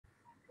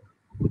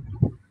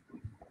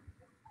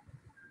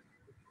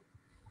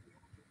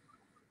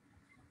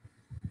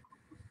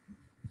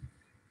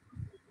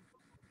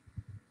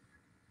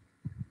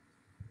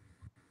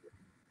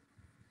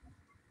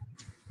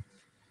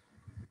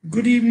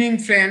Good evening,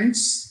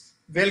 friends.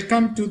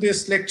 Welcome to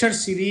this lecture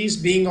series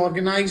being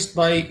organized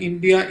by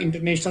India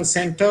International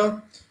Center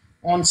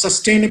on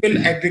Sustainable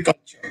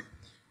Agriculture.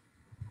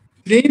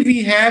 Today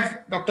we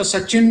have Dr.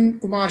 Sachin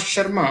Kumar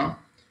Sharma,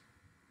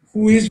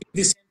 who is with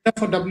the Center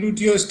for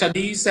WTO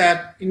Studies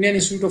at Indian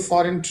Institute of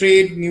Foreign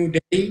Trade, New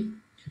Delhi.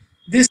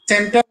 This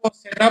center was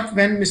set up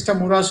when Mr.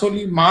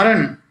 Murasoli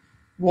Maran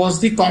was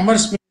the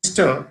Commerce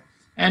Minister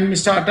and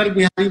Mr. Atal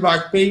Bihari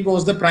Vajpayee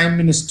was the Prime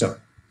Minister.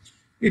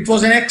 It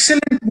was an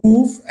excellent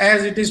move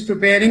as it is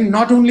preparing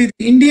not only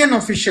the Indian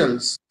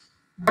officials,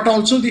 but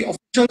also the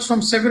officials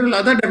from several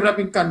other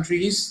developing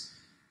countries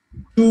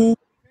to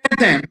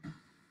prepare them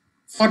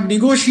for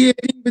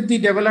negotiating with the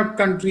developed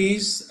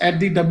countries at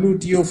the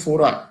WTO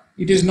fora.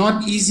 It is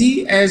not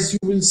easy, as you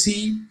will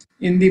see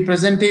in the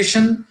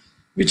presentation,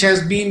 which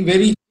has been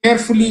very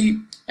carefully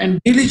and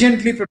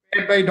diligently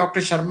prepared by Dr.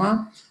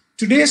 Sharma.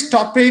 Today's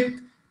topic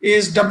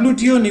is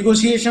WTO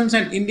negotiations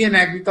and Indian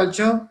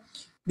agriculture.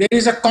 There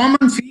is a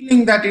common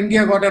feeling that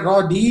India got a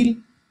raw deal,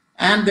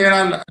 and there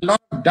are a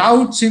lot of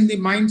doubts in the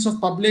minds of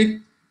public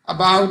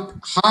about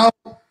how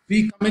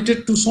we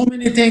committed to so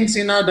many things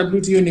in our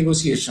WTO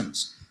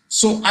negotiations.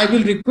 So I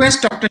will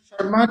request Dr.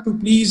 Sharma to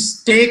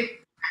please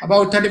take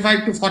about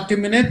 35 to 40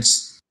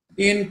 minutes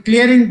in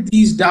clearing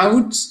these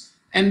doubts,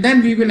 and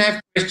then we will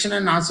have question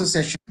and answer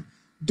session.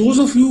 Those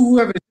of you who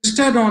have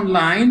registered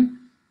online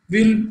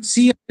will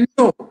see a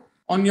window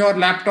on your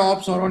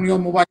laptops or on your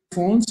mobile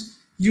phones.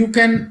 You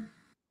can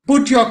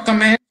put your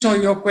comments or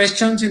your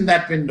questions in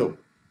that window.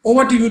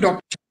 Over to you, Dr.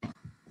 Sharma.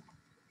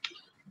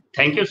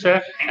 Thank you,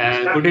 sir.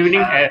 Good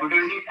evening,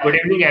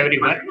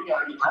 everyone.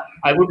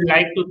 I would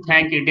like to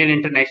thank Indian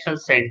International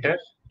Center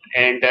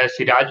and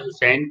Siraj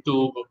Hussain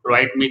to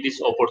provide me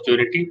this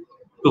opportunity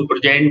to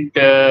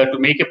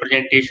make a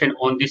presentation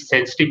on this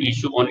sensitive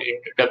issue on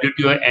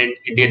WTO and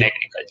Indian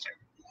agriculture.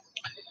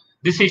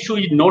 This issue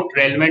is not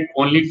relevant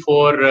only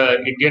for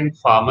Indian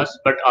farmers,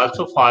 but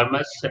also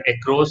farmers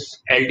across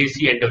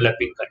LDC and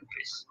developing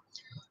countries.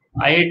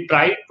 I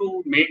tried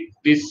to make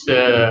this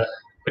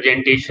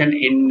presentation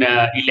in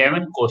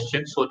 11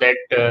 questions so that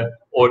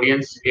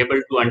audience able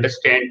to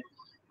understand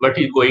what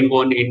is going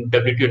on in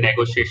WTO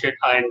negotiation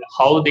and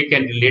how they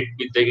can relate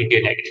with the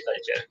Indian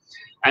agriculture.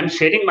 I'm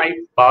sharing my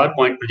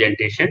PowerPoint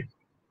presentation.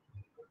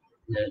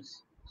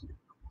 Yes.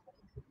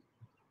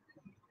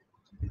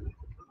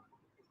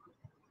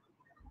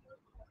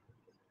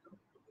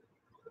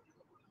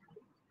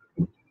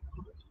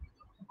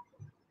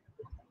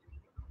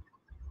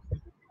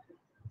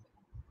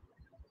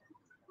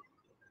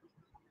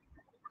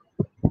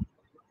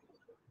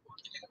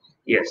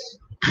 Yes.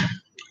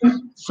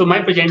 So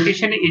my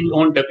presentation is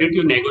on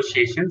WTO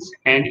negotiations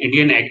and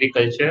Indian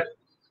agriculture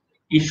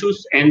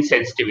issues and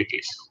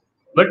sensitivities.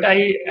 What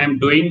I am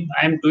doing,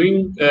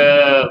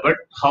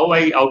 how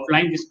I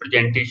outline this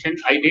presentation.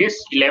 I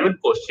raised 11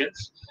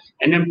 questions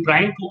and I'm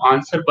trying to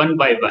answer one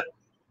by one.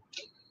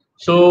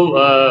 So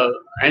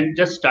I'm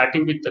just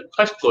starting with the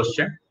first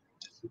question.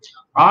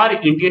 Are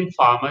Indian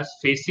farmers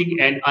facing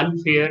an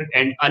unfair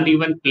and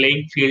uneven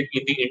playing field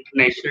in the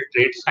international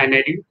trade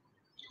scenario?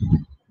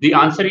 The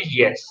answer is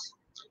yes.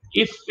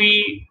 If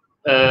we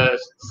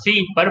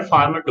see per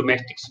farmer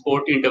domestic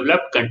support in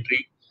developed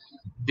country,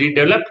 the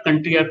developed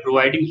country are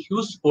providing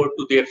huge support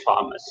to their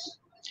farmers.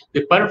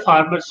 The per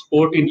farmer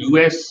support in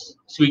US,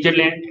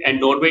 Switzerland, and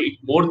Norway is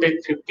more than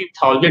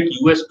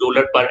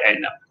 $50,000 per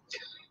annum.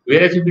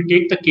 Whereas if we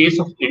take the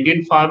case of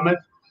Indian farmer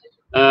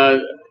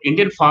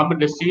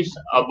receives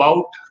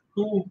about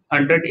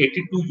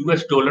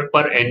 $282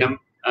 per annum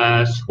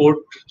support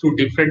through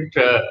different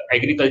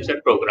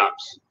agriculture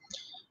programs.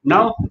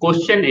 Now,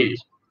 question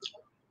is,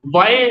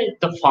 why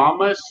the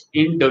farmers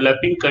in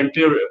developing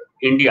country or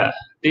India,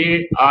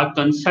 they are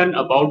concerned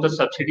about the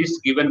subsidies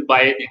given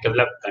by the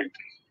developed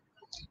country?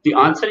 The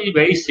answer is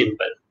very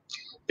simple,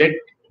 that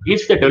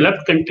if the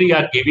developed country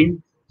are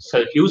giving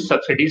huge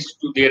subsidies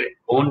to their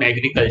own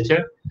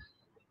agriculture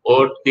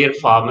or their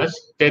farmers,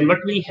 then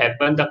what will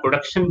happen? The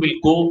production will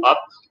go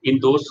up in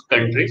those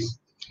countries.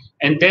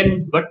 And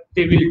then what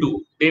they will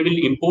do? They will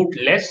import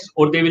less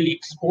or they will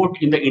export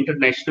in the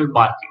international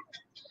market.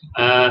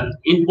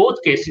 In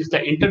both cases,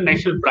 the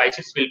international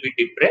prices will be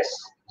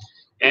depressed,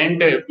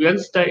 and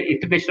once the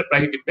international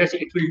price is depressed,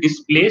 it will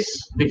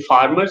displace the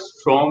farmers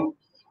from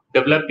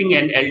developing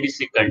and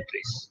LDC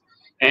countries,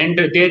 and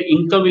their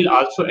income will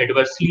also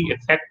adversely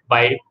affect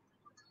by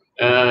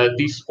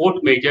the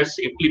support measures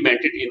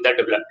implemented in the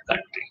developed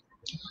country.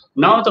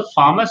 Now, the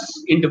farmers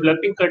in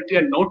developing country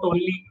are not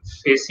only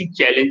facing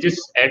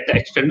challenges at the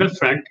external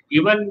front,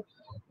 even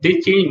they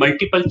change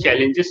multiple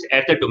challenges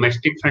at the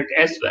domestic front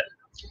as well.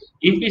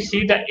 If we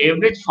see the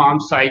average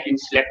farm size in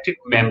selected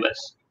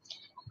members,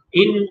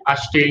 in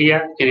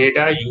Australia,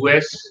 Canada,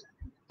 US,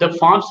 the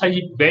farm size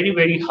is very,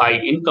 very high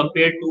in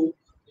compared to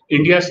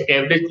India's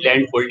average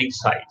land holding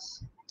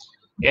size.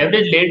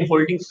 Average land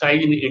holding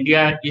size in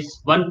India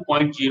is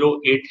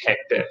 1.08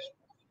 hectares.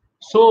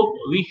 So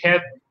we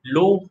have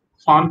low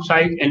farm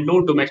size and low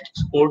domestic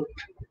support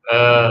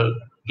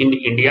in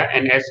India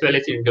and as well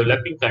as in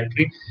developing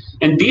country,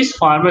 and these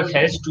farmers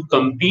has to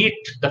compete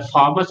the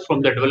farmers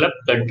from the developed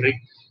country,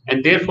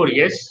 and therefore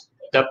yes,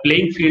 the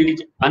playing field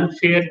is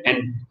unfair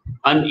and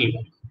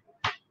uneven.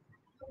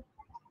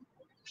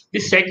 The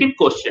second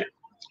question: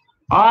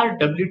 are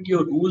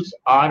WTO rules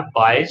are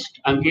biased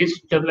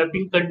against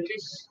developing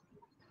countries?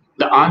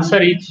 The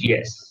answer is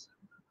yes.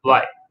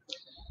 Why?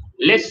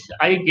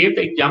 I gave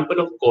the example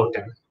of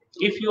cotton.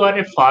 If you are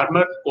a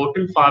farmer,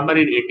 cotton farmer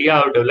in India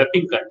or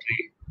developing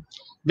country,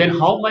 then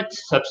how much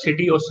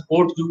subsidy or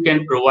support you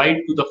can provide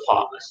to the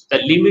farmers? The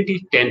limit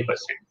is 10%.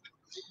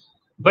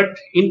 But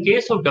in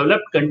case of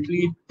developed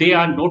country, they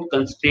are not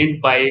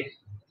constrained by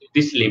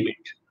this limit.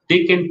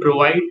 They can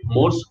provide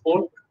more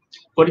support.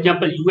 For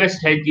example, US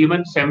has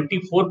given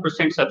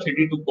 74%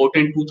 subsidy to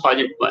cotton in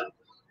 2001.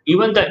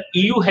 Even the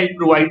EU has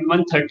provided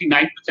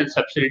 139%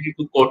 subsidy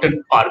to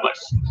cotton farmers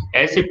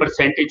as a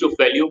percentage of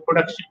value of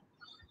production.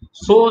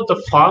 So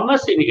the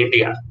farmers in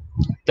India,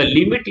 the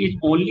limit is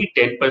only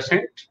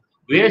 10%,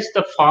 whereas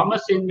the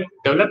farmers in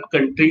developed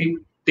country,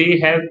 they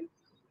have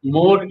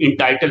more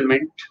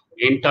entitlement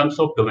in terms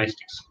of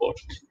domestic support.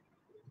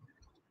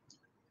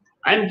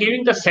 I am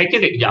giving the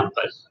second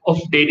example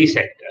of dairy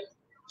sector.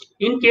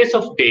 In case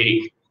of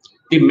dairy,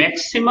 the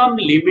maximum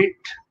limit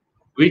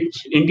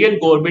which Indian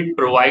government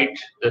provide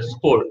the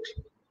support,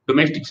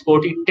 domestic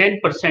support is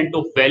 10%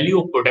 of value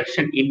of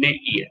production in a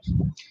year.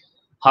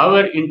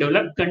 However, in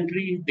developed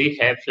country, they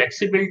have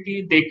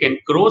flexibility, they can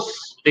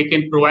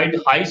provide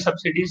high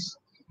subsidies.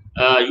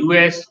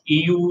 US,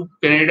 EU,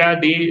 Canada,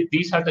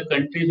 these are the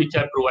countries which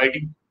are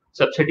providing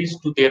subsidies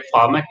to their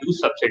farmer, huge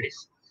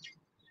subsidies.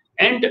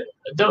 And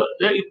the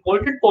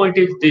important point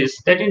is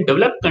this, that in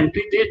developed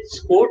country, they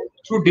support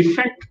through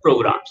different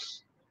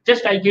programs.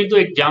 Just I give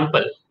you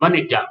one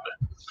example.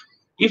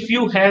 If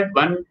you have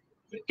one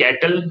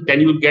cattle,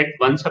 then you get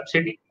one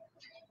subsidy.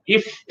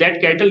 If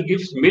that cattle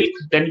gives milk,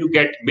 then you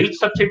get milk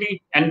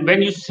subsidy. And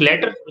when you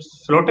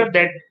slaughter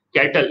that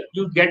cattle,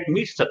 you get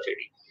meat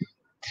subsidy.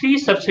 3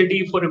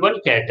 subsidy for one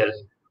cattle.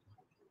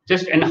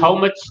 And how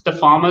much the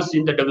farmers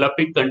in the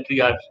developing country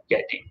are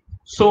getting.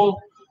 So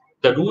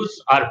the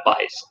rules are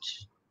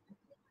biased.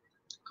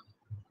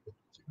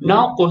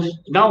 Now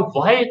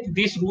why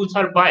these rules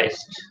are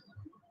biased?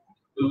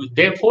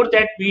 Therefore,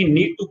 that we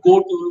need to go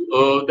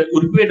to the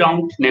Uruguay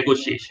round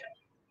negotiation.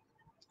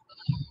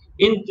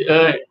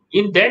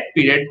 In that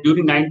period,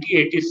 during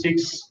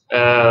 1986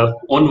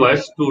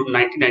 onwards to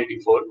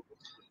 1994,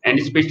 and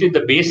especially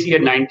the base year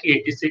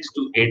 1986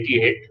 to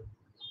 88,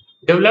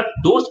 developed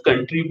those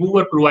countries who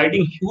were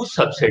providing huge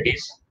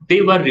subsidies,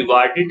 they were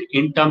rewarded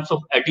in terms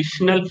of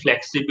additional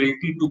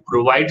flexibility to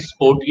provide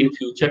support in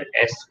future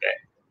as well.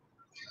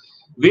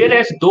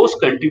 Whereas those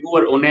countries who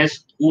are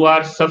honest, who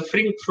are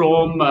suffering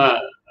from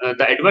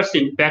the adverse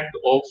impact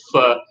of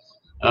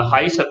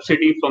high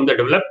subsidy from the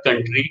developed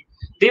country,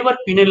 they were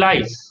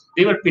penalized.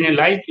 They were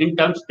penalized in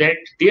terms that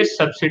their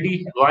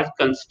subsidy was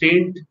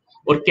constrained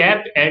or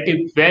capped at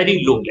a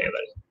very low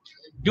level.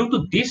 Due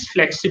to this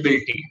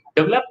flexibility,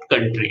 developed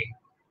countries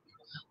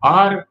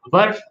are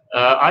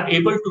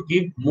able to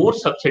give more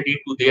subsidy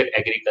to their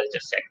agriculture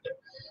sector.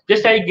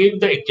 Just I gave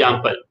the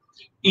example.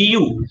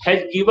 EU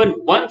has given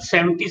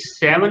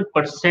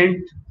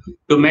 177%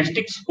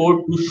 domestic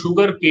support to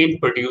sugarcane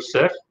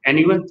producer and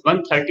even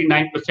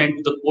 139%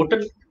 to the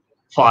cotton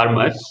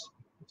farmers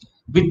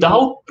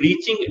without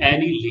breaching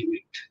any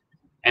limit.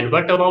 And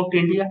what about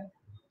India?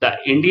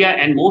 India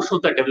and most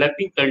of the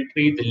developing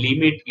countries, the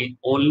limit is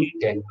only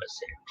 10%.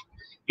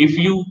 If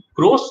you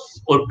cross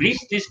or breach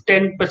this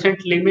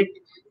 10% limit,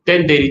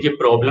 then there is a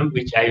problem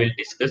which I will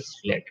discuss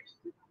later.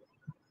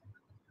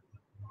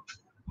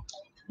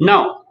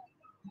 Now,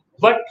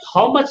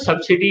 how much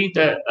subsidy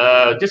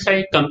just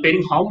I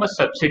comparing how much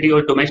subsidy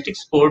or domestic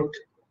support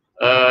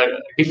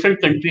different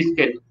countries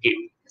can give.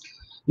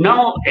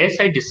 Now, as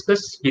I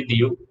discussed with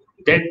you,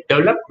 that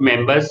developed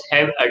members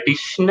have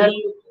additional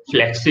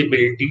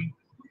flexibility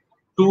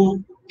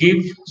to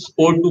give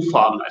support to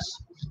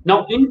farmers.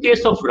 Now, in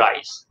case of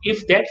rice,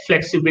 if that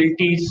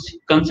flexibility is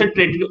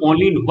concentrated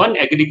only in one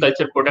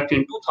agriculture product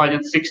in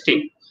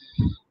 2016,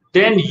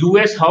 then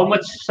US, how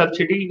much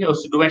subsidy or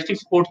domestic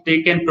support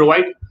they can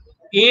provide?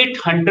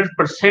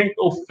 800%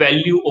 of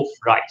value of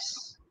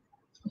rice.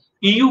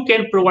 EU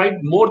can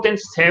provide more than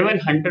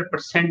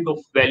 700% of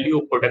value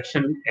of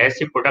production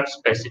as a product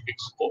specific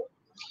support.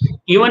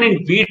 Even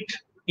in wheat,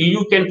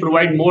 EU can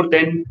provide more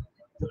than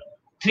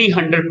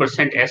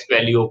 300% as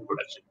value of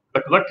production.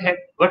 But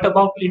what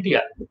about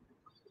India?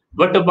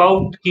 What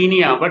about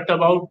Kenya? What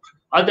about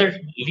other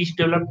least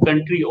developed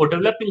country or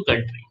developing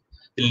country?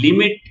 The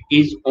limit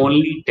is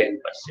only 10%.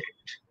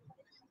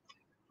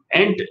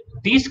 And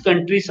these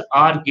countries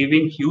are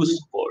giving huge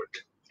support.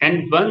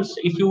 And once,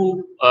 if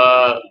you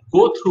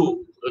go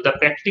through the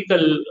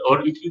practical,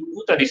 or if you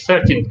do the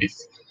research in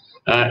this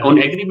on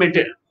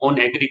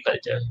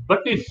agriculture, what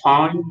we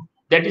found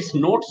that is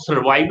not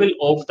survival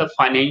of the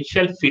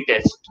financial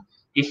fittest.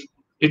 If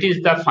it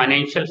is the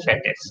financial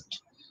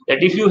fattest,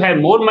 that if you have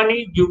more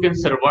money, you can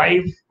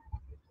survive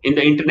in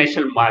the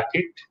international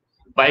market.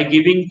 by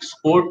giving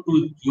support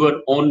to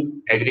your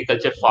own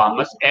agriculture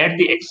farmers at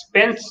the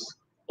expense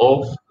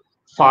of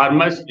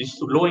farmers,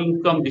 low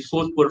income,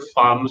 resource poor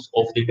farmers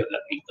of the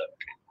developing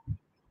country.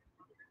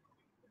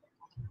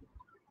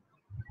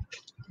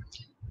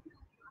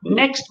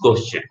 Next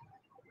question.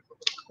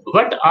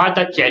 What are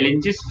the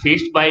challenges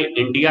faced by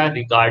India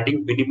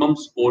regarding minimum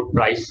support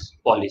price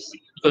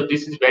policy? Because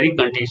this is very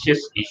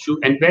contentious issue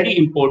and very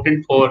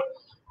important for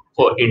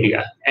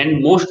India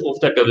and most of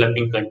the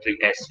developing country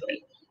as well.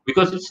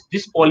 Because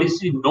this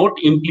policy not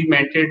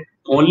implemented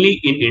only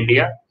in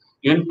India,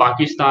 even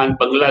Pakistan,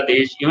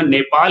 Bangladesh, even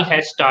Nepal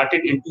has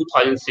started in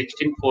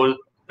 2016 for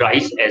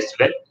rice as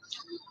well.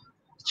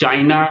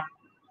 China,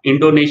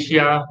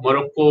 Indonesia,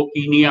 Morocco,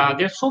 Kenya,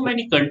 there are so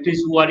many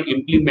countries who are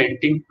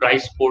implementing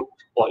price support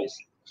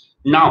policy.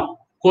 Now,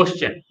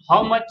 question: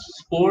 how much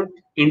support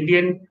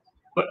Indian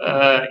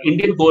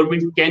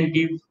government can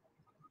give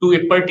to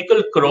a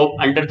particular crop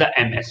under the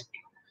MSP?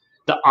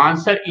 The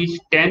answer is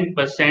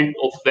 10%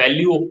 of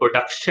value of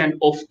production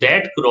of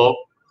that crop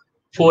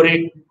for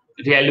a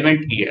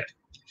relevant year.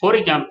 For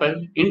example,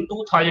 in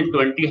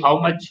 2020,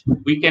 how much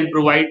we can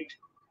provide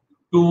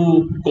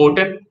to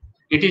cotton?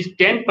 It is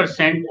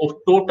 10% of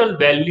total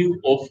value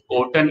of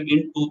cotton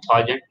in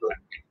 2020.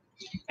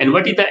 And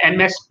what is the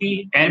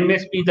MSP?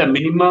 MSP, the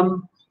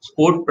minimum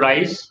support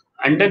price.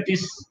 Under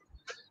this,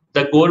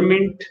 the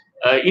government,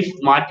 if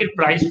market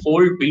price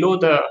fall below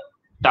the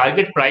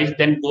target price,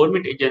 then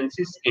government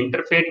agencies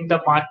interfere in the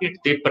market.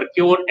 They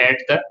procure at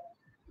the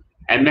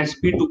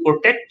MSP to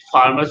protect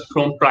farmers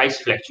from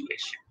price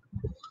fluctuation.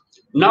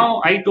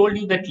 Now, I told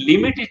you that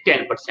limit is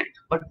 10%,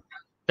 but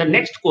the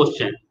next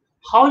question,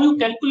 how you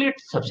calculate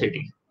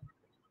subsidy?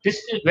 This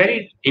is a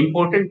very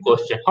important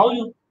question.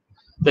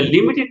 The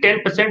limit is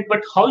 10%,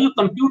 but how you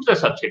compute the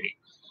subsidy?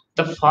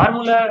 The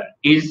formula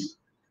is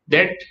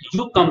that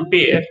you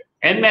compare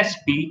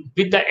MSP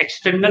with the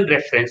external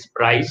reference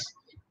price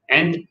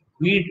and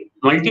we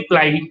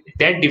multiply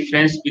that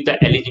difference with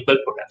the eligible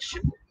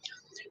production.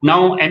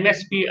 Now,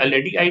 MSP,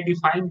 already I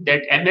defined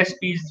that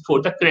MSP is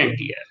for the current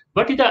year.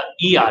 What is the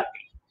ERP?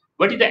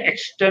 What is the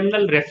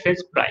external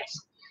reference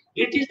price?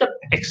 It is the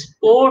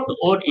export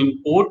or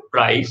import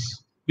price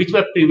which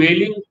were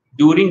prevailing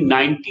during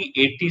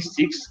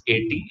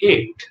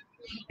 1986-88.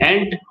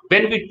 And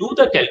when we do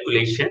the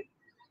calculation,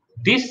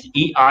 this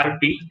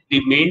ERP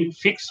remain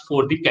fixed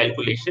for the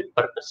calculation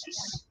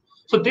purposes.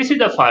 So this is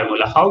the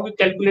formula. How we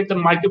calculate the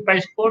market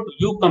price support?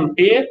 You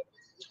compare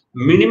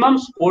minimum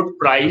support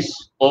price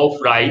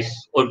of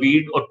rice or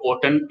wheat or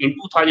cotton in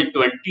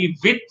 2020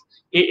 with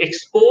a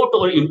export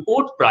or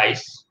import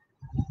price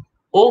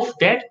of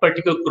that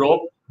particular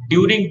crop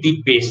during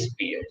the base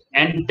period,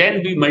 and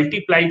then we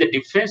multiply the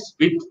difference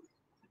with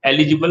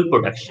eligible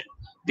production.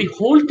 The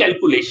whole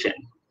calculation,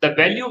 the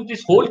value of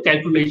this whole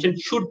calculation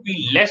should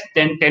be less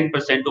than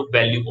 10% of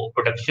value of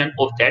production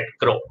of that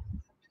crop.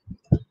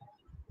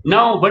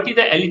 Now, what is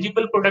the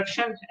eligible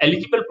production?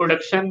 Eligible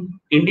production,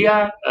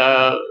 India,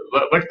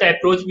 what the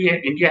approach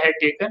India had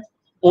taken?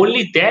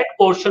 Only that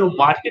portion of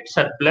market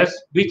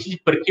surplus which is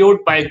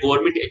procured by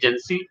government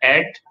agency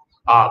at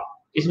AAP.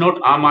 Is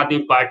not Aam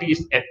Aadmi Party,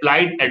 is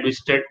applied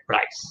administered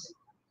price.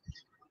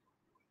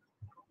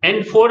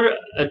 And for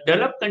a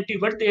developed country,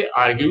 what they are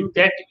arguing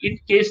that in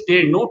case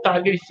there is no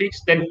target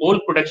fixed, then whole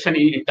production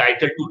is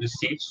entitled to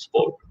receive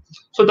support.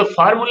 So the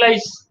formula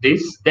is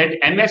this, that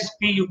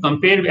MSP, you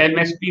compare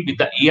MSP with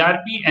the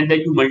ERP and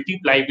then you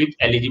multiply with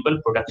eligible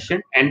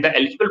production, and the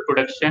eligible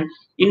production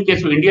in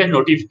case of India's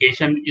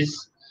notification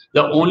is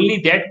the only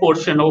that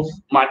portion of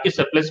market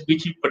surplus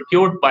which is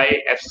procured by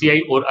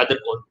FCI or other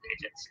government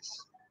agencies.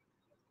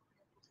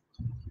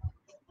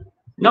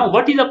 Now,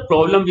 what is the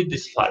problem with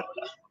this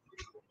formula?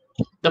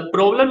 The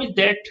problem is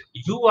that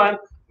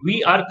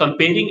we are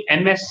comparing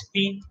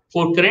MSP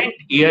for current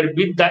year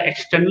with the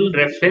external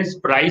reference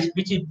price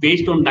which is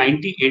based on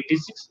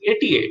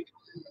 1986-88.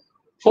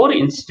 For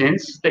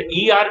instance, the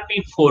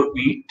ERP for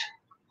wheat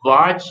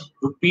was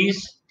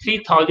rupees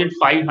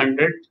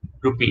 3,500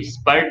 rupees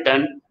per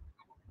ton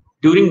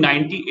during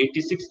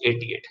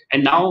 1986-88.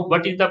 And now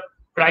what is the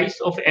price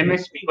of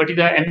MSP? What is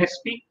the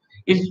MSP?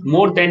 Is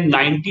more than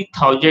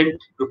 90,000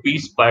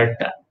 rupees per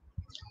ton.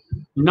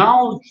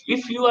 Now,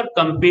 if you are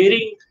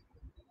comparing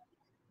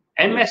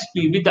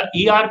MSP with the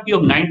ERP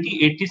of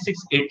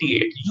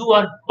 1986-88, you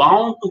are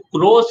bound to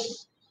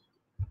cross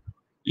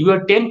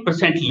your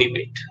 10%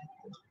 limit.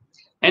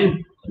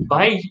 And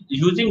by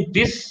using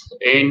this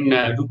in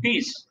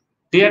rupees,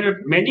 there are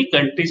many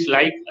countries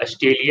like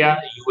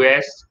Australia,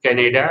 US,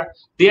 Canada,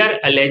 they are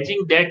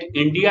alleging that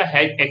India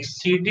has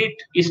exceeded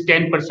its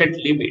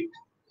 10% limit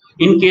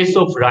in case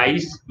of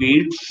rice,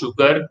 wheat,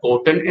 sugar,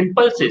 cotton, and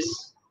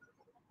pulses.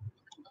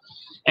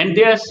 And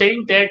they are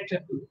saying that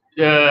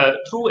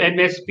through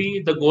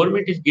MSP, the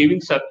government is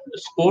giving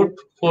support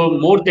for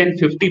more than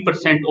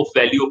 50% of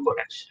value of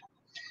production.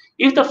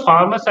 If the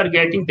farmers are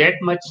getting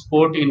that much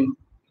support in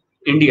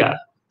India,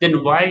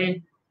 then why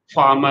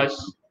farmers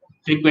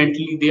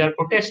frequently they are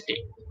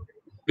protesting?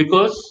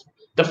 Because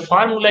the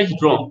formula is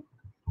wrong.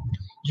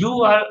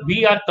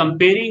 we are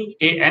comparing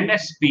a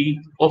MSP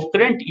of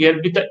current year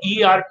with the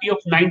ERP of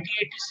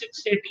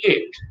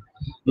 1986-88.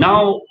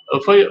 Now,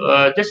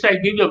 just I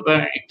give you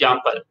an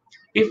example.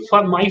 If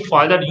my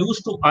father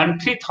used to earn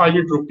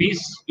 3,000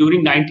 rupees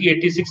during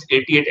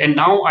 1986-88, and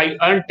now I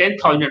earn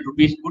 10,000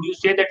 rupees, would you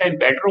say that I'm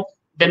better off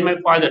than my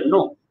father?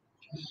 No,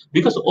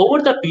 because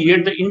over the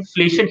period the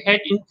inflation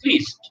had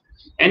increased,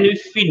 and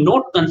if we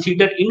not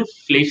consider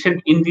inflation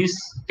in this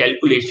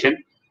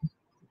calculation,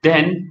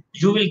 then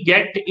you will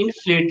get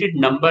inflated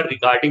number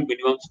regarding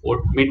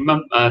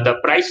the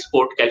price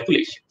support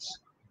calculations.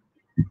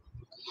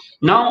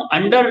 Now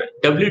under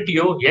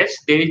WTO, yes,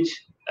 there is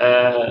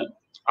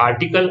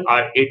article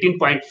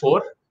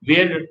 18.4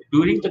 where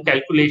during the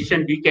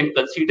calculation we can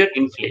consider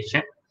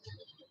inflation,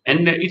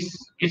 and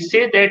it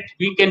say that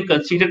we can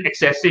consider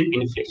excessive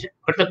inflation.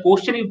 But the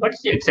question is, what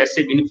is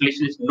excessive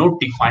inflation is not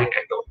defined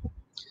at all.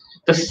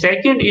 The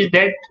second is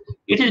that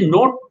it is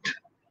not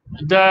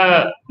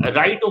the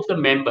right of the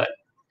member.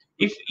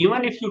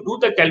 Even if you do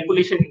the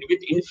calculation with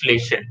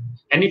inflation,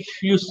 and if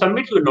you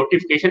submit your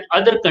notification,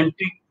 other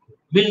country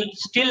will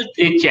still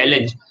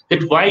challenge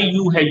that why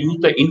you have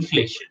used the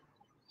inflation.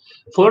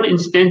 For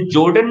instance,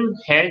 Jordan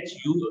has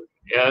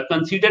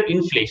considered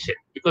inflation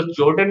because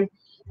Jordan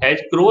has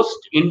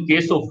crossed in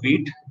case of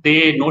wheat.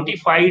 They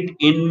notified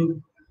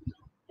in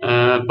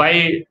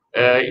by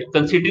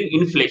considering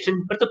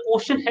inflation, but the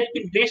question has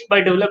been raised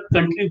by developed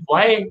country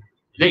why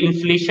the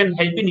inflation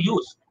has been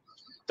used.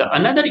 The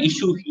another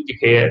issue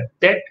here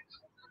that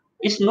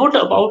it's not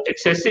about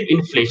excessive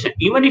inflation.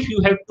 Even if you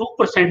have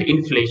 2%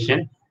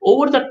 inflation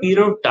over the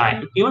period of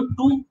time, even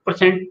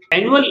 2%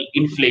 annual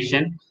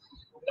inflation,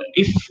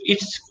 if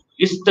it's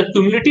the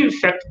cumulative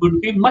effect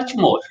would be much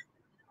more.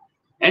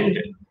 And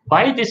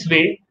by this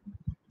way,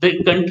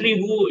 the country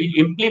who is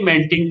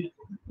implementing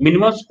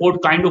minimum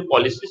support kind of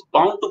policies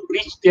bound to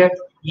breach their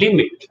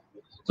limit.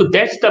 So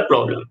that's the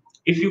problem.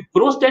 If you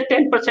cross that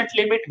 10%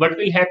 limit, what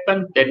will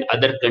happen? Then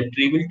other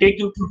country will take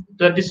you to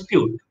the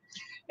dispute.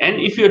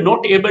 And if you're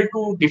not able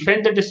to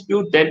defend the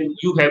dispute, then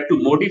you have to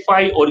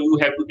modify or you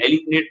have to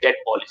eliminate that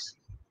policy.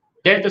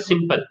 That's the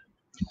simple.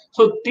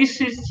 So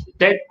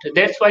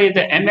that's why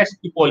the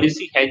MSP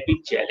policy has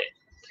been challenged.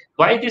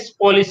 Why this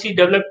policy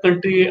developed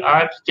country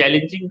are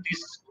challenging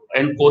this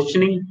and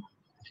questioning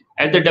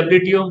at the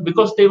WTO?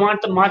 Because they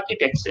want the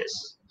market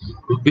access.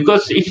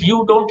 Because if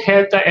you don't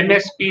have the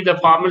MSP, the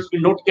farmers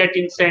will not get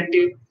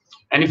incentive,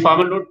 and if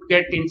farmer not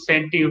get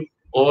incentive,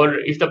 or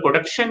if the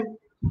production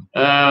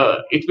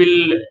if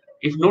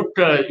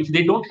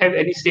they don't have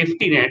any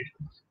safety net,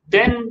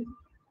 then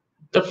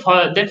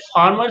then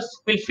farmers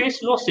will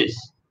face losses.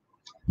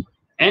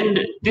 And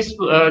this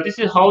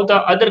is how the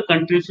other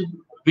countries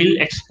will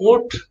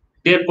export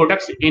their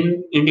products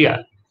in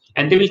India,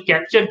 and they will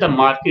capture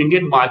the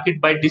Indian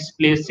market by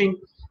displacing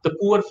the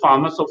poor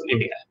farmers of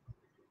India.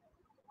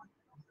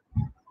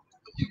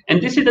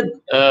 And this is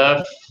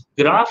the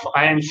graph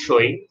I am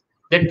showing,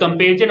 that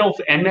comparison of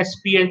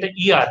MSP and the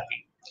ERP.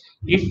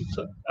 If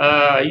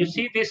you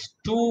see these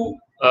two,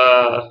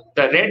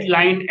 the red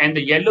line and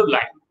the yellow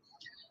line,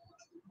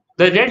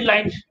 the red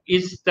line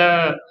is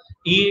the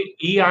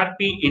ERP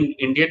in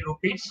Indian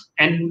rupees,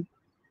 and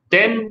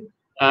then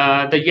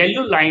the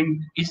yellow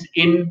line is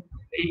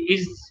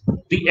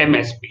the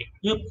MSP.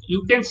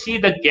 You can see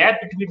the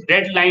gap between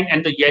red line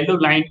and the yellow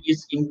line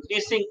is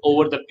increasing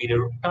over the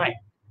period of time.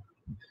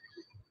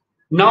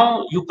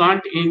 Now you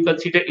can't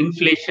consider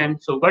inflation.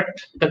 So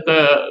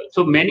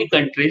so many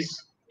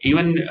countries,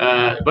 even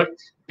what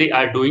they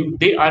are doing,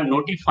 they are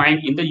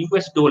notifying in the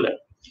US dollar.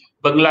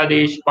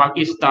 Bangladesh,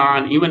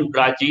 Pakistan, even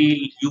Brazil,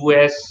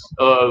 US,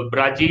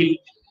 Brazil,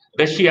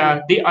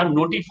 Russia, they are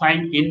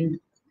notifying in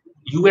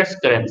US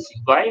currency.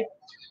 Why?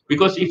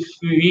 Because if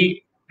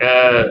we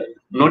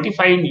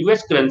notify in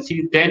US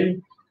currency,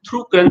 then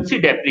through currency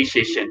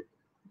depreciation,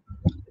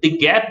 the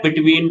gap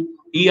between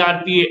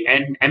ERP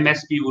and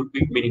MSP would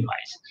be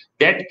minimized.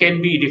 That can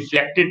be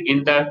reflected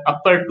in the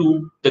upper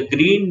two, the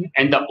green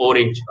and the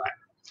orange one.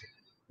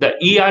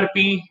 The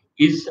ERP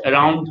is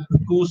around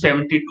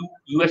 272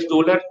 US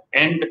dollar,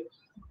 and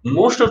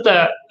most of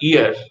the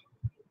year,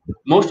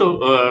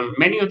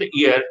 many of the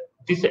year,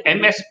 this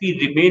MSP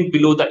remain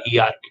below the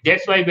ERP.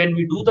 That's why when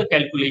we do the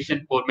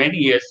calculation for many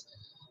years,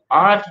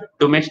 our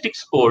domestic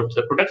export,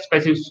 the product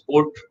specific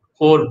export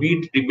for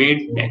wheat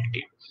remained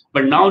negative.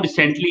 But now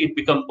recently it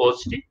become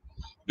positive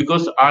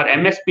because our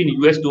MSP in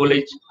US dollar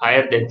is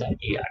higher than the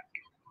ERP.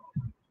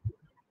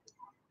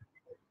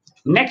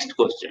 Next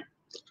question.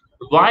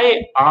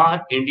 Why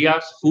are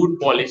India's food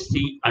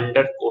policy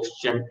under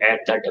question at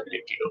the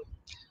WTO?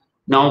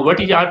 Now, what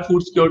is our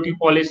food security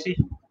policy?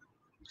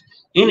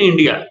 In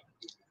India,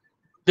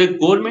 the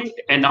government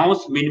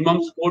announced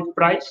minimum support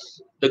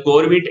price, the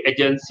government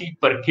agency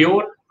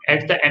procure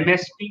at the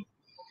MSP,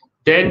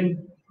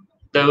 then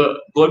the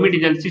government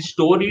agency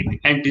store it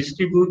and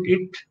distribute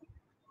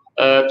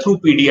it through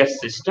PDS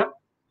system.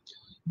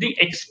 The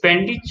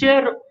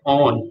expenditure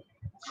on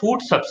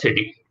food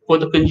subsidy for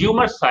the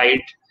consumer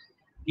side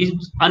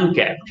is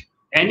uncapped.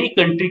 Any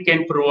country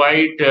can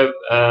provide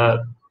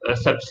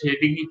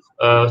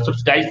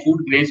subsidized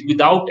food grains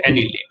without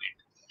any limit.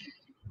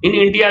 In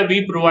India,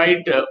 we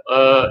provide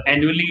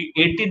annually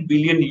 18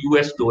 billion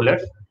US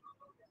dollars.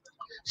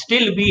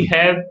 Still, we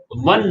have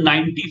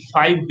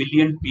 195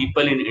 billion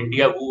people in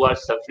India who are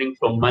suffering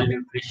from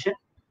malnutrition.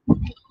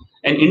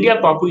 And India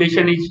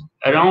population is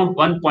around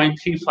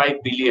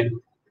 1.35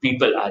 billion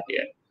people are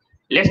there.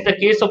 Less the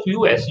case of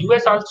US.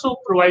 US also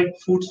provide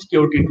food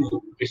security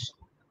to its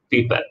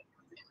people.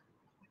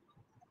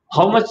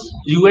 How much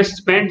US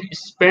spend?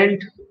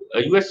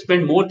 US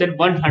spend more than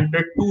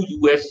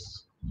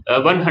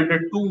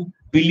 102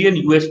 billion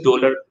US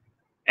dollar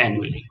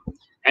annually.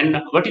 And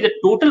what is the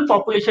total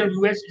population of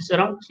US is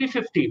around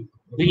 350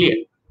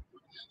 billion.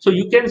 So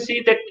you can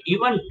see that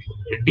even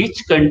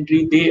rich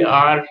country, they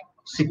are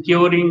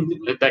securing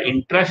the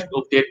interest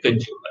of their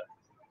consumer.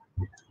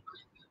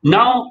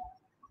 Now,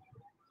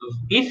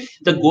 if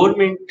the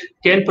government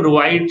can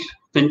provide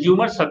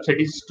consumer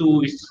subsidies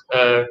to its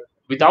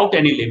without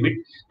any limit,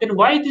 then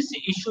why this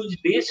issue is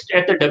raised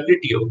at the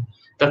WTO?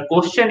 The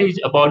question is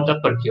about the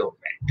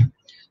procurement.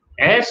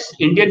 As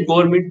Indian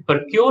government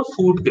procure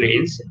food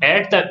grains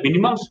at the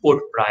minimum spot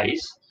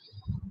price,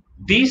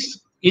 this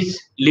is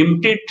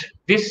limited.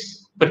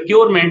 This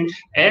procurement,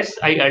 as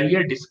I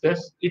earlier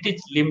discussed, it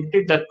is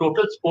limited. The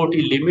total spot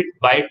is limited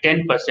by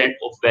 10%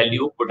 of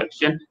value of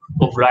production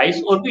of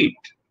rice or wheat.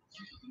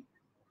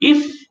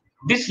 If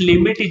this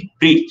limit is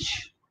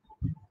breached,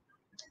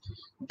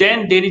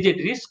 then there is a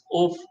risk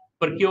of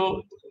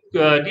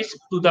risk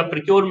to the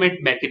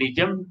procurement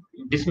mechanism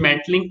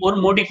dismantling or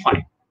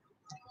modifying.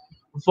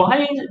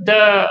 Why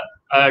the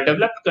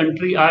developed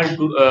country are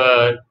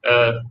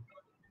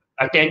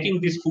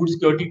attacking this food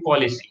security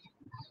policy?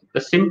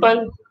 The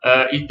simple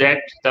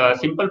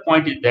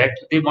point is that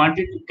they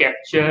wanted to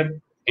capture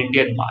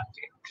Indian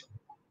market,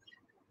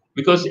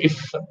 because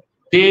if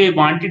they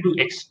wanted to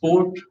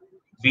export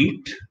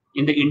wheat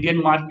in the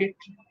Indian market,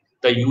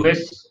 the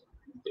US,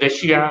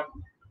 Russia,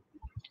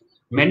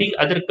 many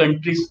other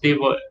countries, they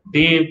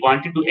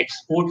wanted to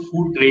export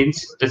food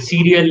grains, the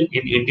cereal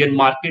in Indian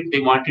market.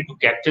 They wanted to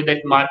capture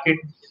that market,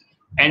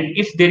 and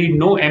if there is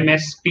no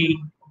MSP,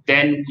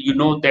 then you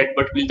know that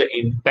what will the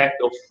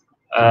impact of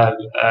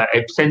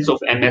absence of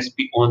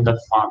MSP on the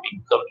farm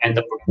income and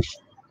the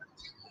production.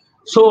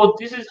 So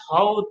this is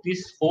how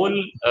this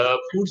whole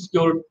food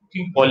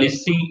security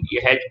policy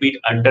has been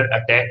under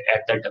attack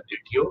at the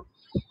WTO.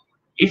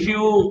 If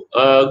you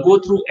go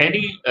through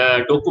any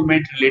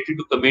document related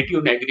to Committee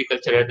on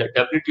Agriculture at the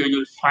WTO,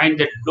 you'll find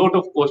that a lot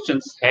of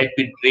questions have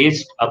been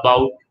raised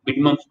about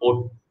minimum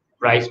spot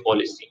price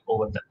policy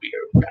over the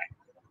period of time.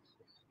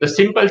 The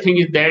simple thing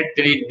is that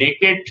there is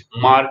naked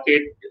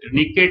market,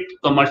 naked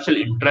commercial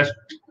interest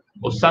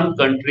of some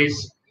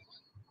countries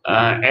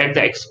at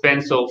the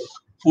expense of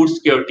food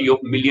security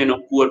of millions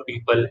of poor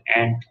people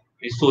and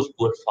resource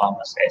poor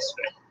farmers as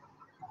well.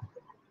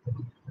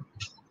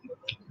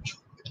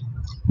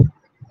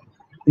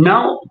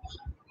 Now,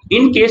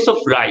 in case of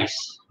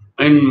rice,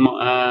 in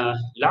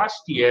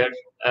last year,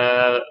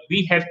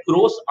 we have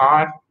crossed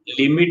our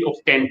limit of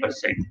 10%.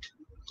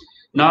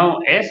 Now,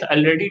 as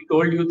already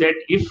told you that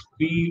if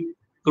we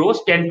cross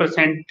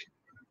 10%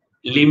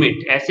 limit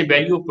as a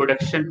value of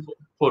production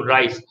for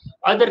rice,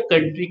 other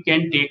country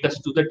can take us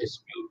to the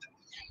dispute.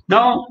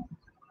 Now,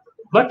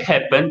 what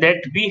happened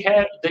that we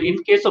have,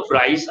 in case of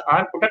rice,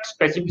 our product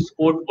specific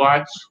spot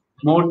was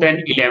more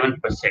than 11%.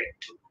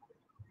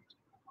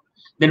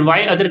 Then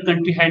why other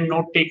country had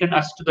not taken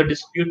us to the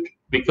dispute?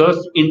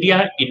 Because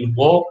India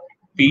invoked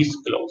peace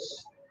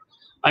clause.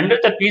 Under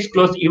the peace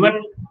clause,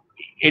 even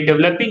a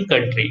developing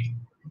country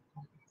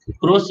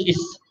cross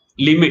its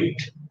limit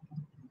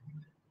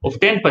of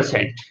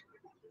 10%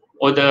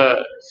 or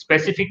the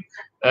specific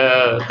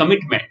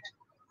commitment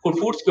for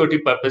food security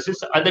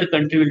purposes, other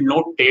country will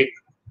not take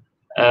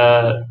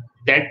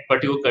that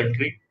particular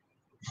country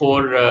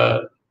for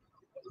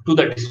to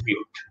the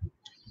dispute.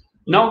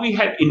 Now we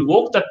have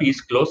invoked the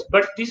peace clause,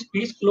 but this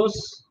peace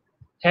clause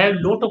have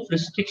lot of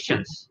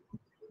restrictions.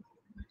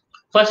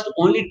 First,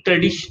 only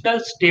traditional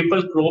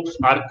staple crops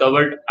are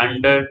covered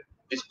under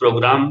this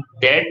program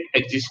that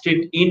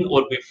existed in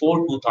or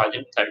before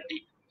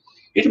 2030.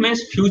 It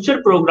means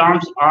future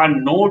programs are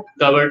not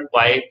covered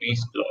by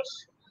peace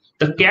clause.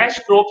 The cash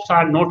crops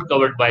are not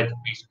covered by the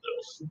peace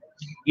clause.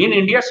 In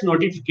India's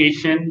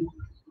notification,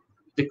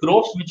 the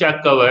crops which are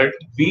covered,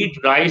 wheat,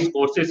 rice,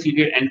 horses,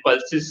 cereal, and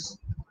pulses,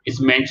 is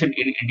mentioned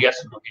in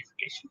India's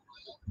notification.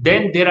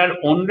 Then there are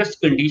onerous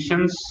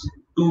conditions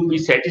to be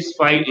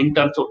satisfied in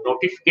terms of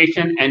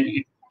notification and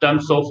in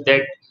terms of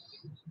that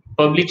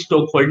public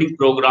stock holding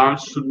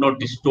programs should not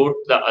distort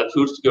the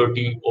food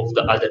security of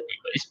the other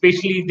people.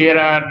 Especially there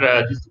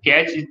are this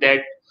catch is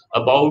that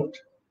about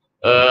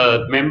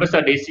members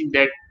are raising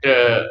that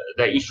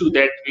the issue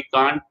that we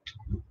can't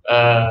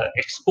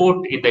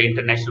export in the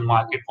international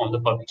market from the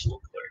public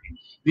stock holding.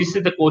 This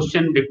is the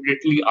question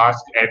repeatedly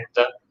asked at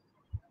the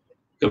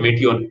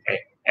Committee on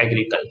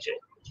Agriculture.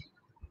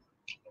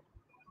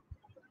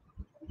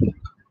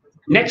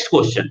 Next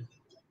question.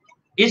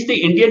 Is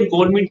the Indian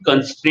government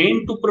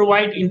constrained to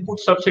provide input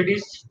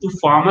subsidies to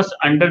farmers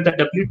under the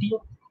WTO?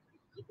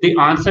 The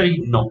answer is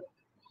no.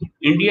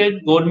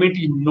 Indian government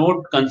is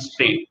not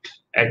constrained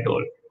at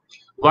all.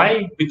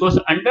 Why? Because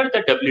under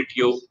the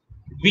WTO,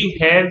 we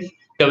have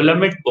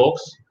development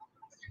box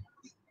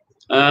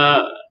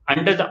uh,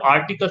 under the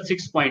Article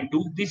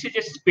 6.2. This is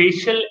a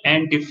special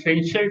and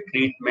differential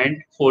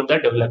treatment for the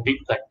developing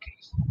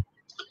countries.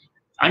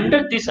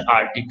 Under this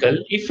article,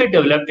 if a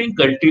developing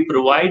country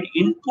provide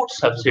input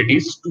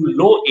subsidies to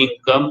low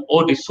income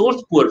or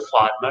resource poor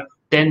farmer,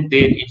 then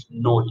there is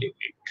no limit.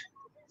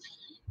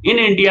 In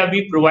India,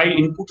 we provide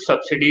input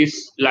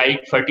subsidies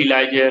like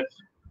fertilizer,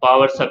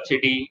 power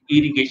subsidy,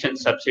 irrigation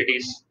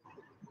subsidies.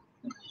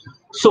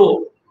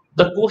 So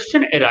the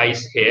question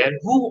arises here,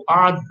 who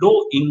are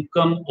low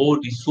income or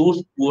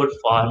resource poor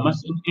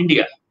farmers in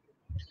India?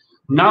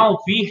 Now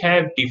we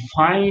have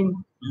defined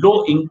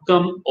low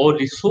income or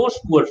resource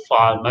poor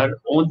farmer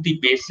on the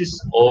basis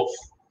of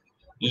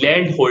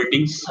land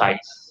holding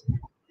size.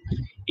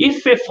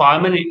 If a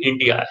farmer in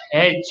India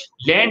has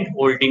land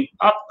holding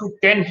up to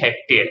 10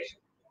 hectares,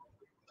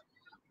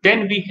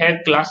 then we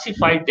have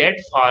classified that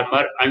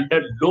farmer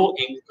under low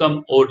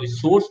income or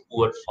resource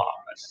poor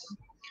farmers.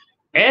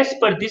 As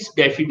per this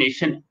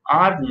definition,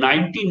 our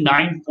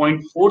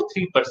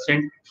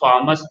 99.43%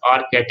 farmers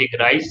are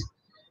categorized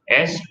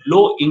as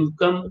low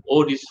income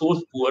or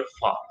resource poor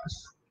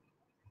farmers.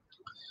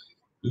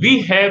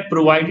 We have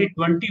provided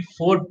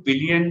 24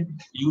 billion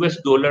US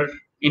dollar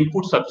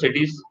input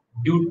subsidies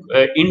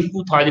in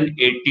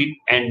 2018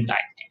 and 19.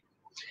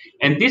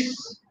 And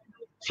this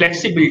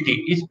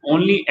flexibility is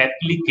only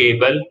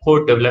applicable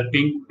for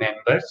developing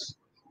members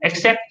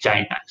except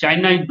China.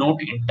 China is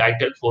not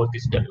entitled for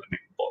this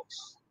development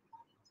box.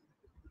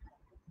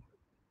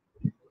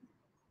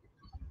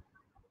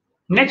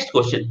 Next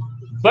question.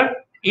 What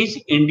is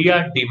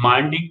India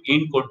demanding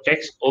in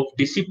context of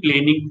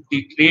disciplining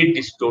the trade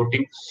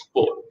distorting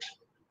sport?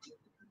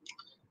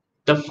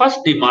 The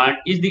first demand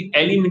is the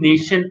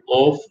elimination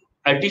of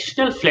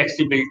additional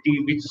flexibility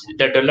which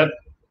the developed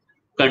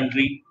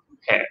country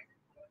have.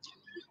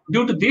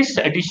 Due to this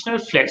additional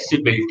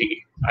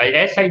flexibility,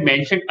 as I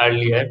mentioned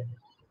earlier,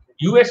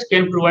 US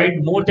can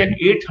provide more than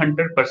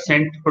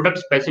 800%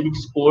 product-specific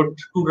support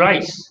to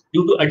rice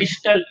due to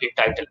additional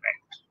entitlement.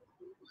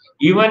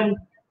 Even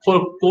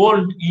for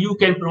corn, EU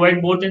can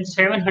provide more than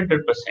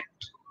 700%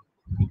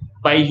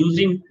 by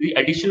using the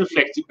additional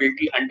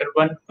flexibility under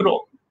one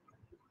crop.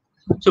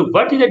 So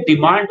what is the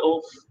demand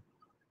of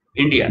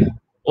India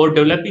or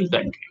developing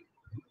country?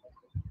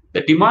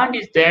 The demand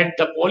is that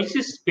the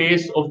policy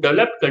space of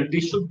developed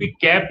countries should be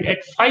capped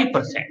at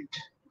 5%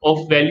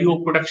 of value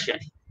of production.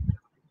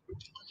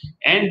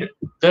 And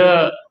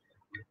the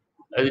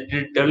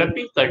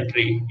developing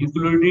country,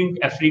 including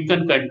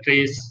African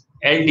countries,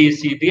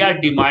 LDC, they are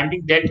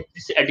demanding that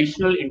this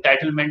additional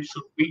entitlement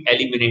should be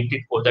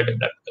eliminated for the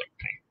developed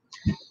country.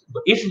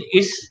 If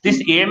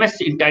this AMS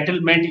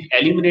entitlement is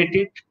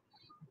eliminated,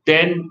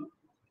 then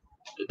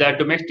the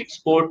domestic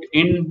export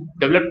in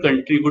developed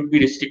country would be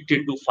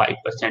restricted to 5%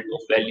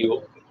 of value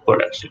of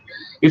production.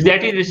 If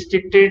that is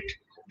restricted,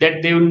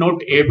 that they will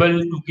not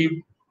able to give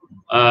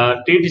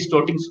trade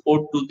distorting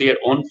support to their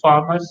own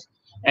farmers,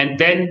 and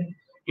then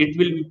it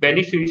will be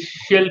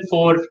beneficial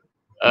for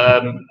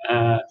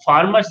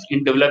farmers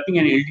in developing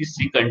and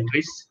LDC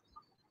countries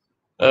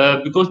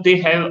because they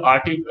have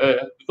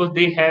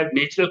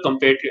natural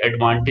comparative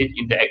advantage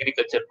in the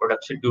agriculture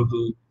production due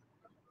to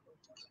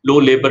low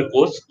labor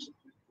cost.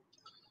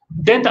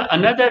 Then the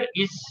another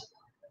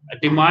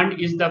demand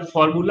is the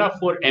formula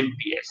for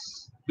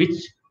MPS, which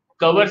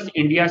covers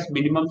India's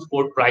minimum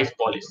support price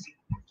policy.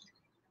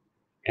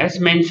 As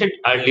mentioned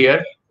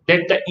earlier,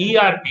 that the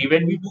ERP,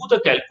 when we do the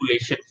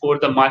calculation for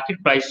the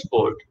market price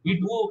support, we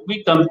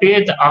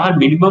compare our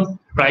minimum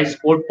price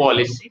support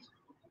policy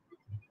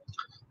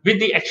with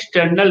the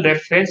external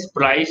reference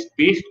price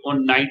based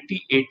on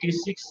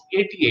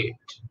 1986-88.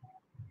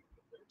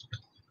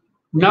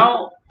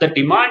 Now, the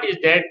demand is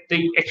that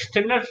the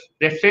external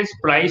reference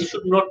price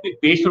should not be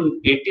based on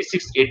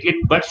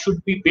 86-88, but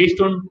should be based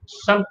on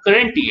some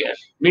current year,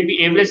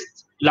 maybe average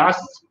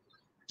last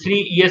 3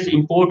 years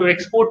import or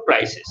export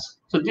prices.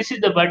 So this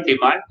is the one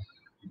demand.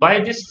 By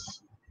this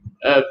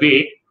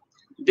way,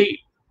 the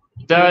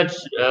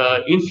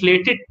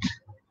inflated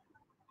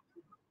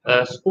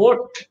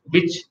sport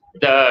which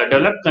the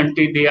developed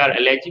country they are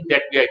alleging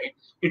that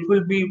it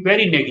will be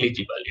very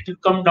negligible. It will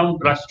come down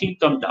drastically,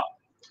 come down.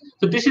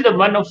 So this is the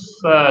one of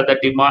the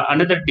demand,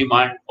 another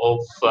demand of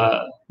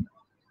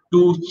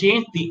to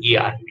change the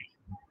ARP.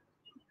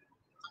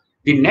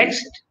 The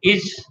next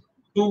is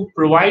to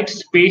provide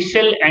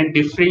spatial and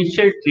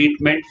differential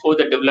treatment for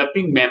the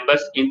developing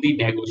members in the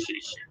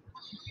negotiation.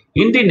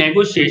 In the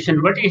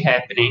negotiation, what is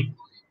happening?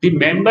 The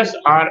members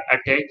are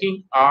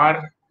attacking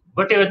our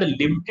whatever the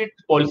limited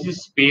policy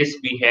space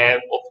we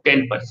have of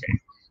 10%.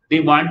 They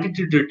wanted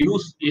to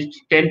reduce it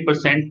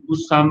 10% to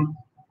some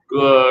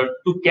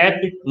to cap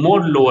it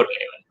more lower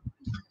level.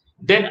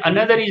 Then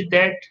another is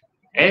that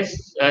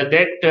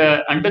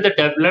under the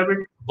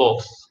development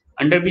box,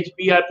 under which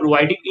we are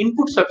providing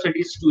input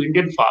subsidies to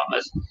Indian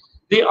farmers,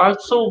 they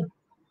also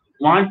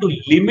want to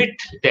limit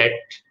that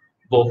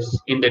box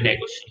in the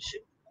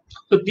negotiation.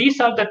 So these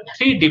are the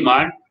three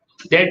demands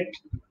that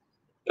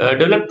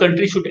developed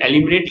countries should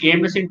eliminate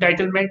AMS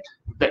entitlement.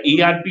 The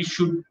ERP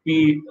should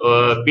be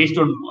based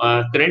on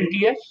current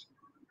year.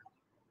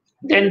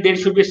 Then there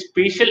should be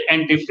special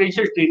and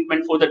differential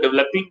treatment for the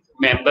developing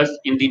members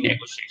in the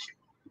negotiation.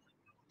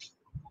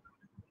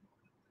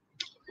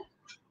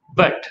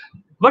 But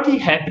what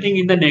is happening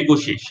in the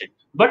negotiation?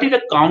 What is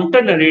the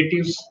counter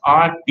narratives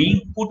are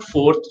being put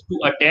forth to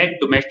attack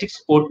domestic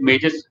support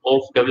measures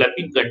of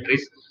developing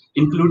countries,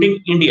 including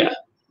India?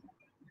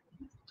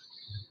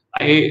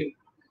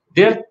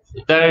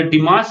 The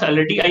demands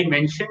already I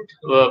mentioned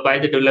by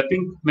the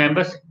developing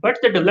members. What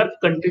the developed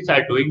countries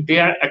are doing,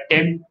 their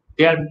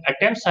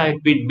attempts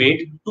have been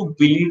made to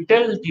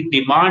belittle the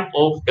demand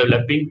of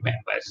developing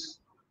members.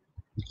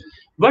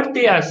 What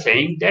they are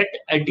saying that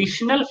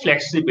additional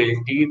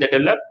flexibility the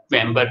developed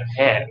member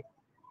have,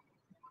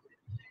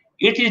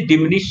 it is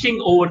diminishing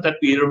over the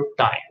period of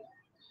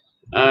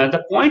time.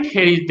 The point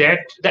here is that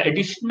the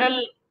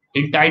additional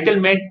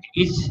entitlement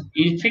is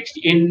fixed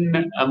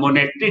in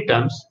monetary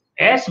terms.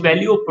 As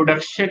value of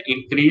production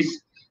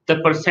increase, the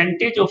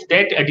percentage of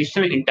that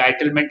additional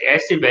entitlement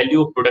as a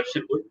value of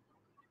production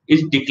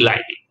is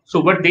declining. So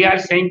what they are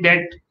saying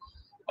that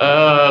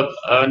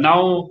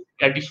now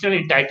additional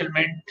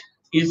entitlement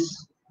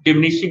is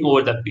diminishing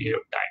over the period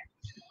of time.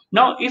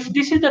 Now, if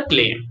this is the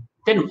claim,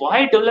 then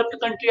why developed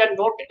countries are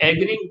not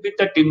agreeing with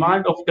the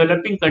demand of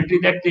developing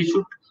countries that they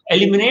should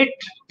eliminate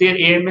their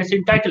AMS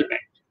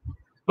entitlement?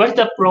 What's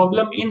the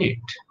problem in it?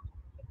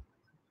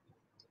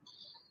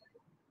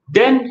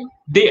 Then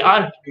they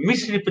are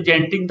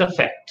misrepresenting the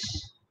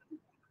facts.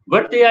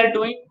 What they are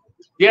doing,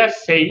 they are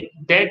saying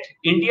that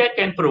India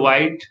can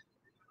provide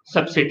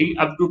subsidy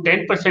up to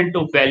 10%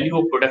 of value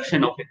of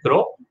production of a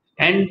crop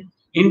and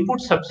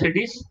input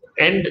subsidies,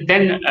 and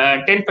then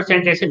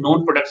 10% as a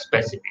non-product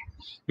specific.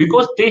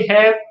 Because they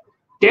have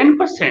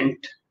 10%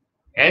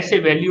 as a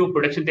value of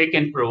production they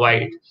can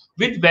provide.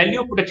 With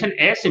value of production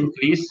as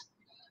increase,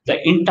 the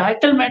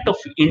entitlement of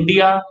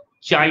India,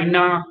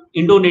 China,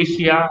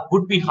 Indonesia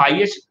would be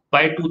highest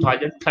by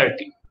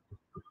 2030.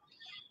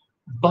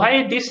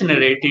 By this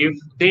narrative,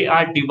 they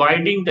are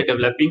dividing the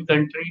developing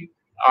country.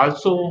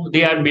 Also,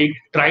 they are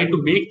trying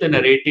to make the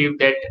narrative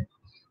that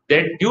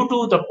due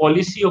to the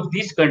policy of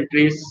these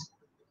countries,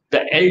 the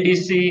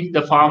LDC,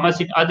 the farmers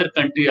in other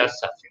countries are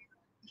suffering.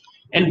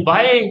 And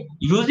by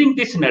using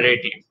this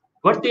narrative,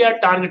 what they are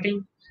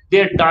targeting?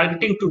 They are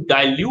targeting to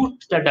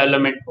dilute the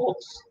development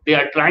box. They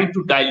are trying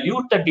to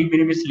dilute the de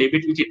minimis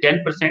limit, which is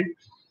 10%.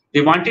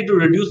 They wanted to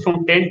reduce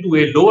from 10 to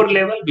a lower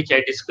level, which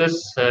I discuss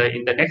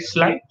in the next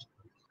slide.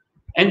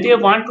 And they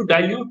want to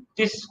dilute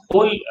this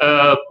whole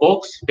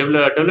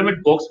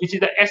development box, which is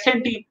the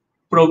S&D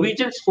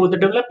provisions for the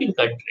developing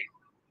country.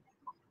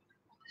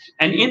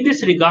 And in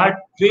this regard,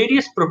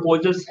 various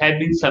proposals have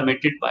been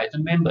submitted by the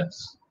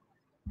members.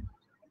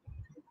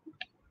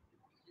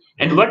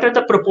 And what are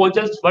the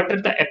proposals? What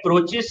are the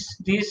approaches?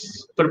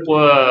 These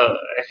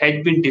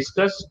had been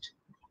discussed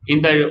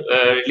in the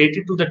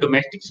related to the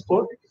domestic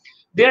support.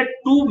 There are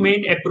two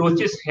main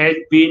approaches have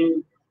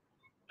been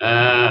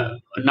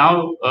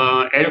now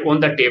on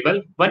the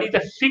table. One is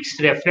the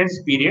fixed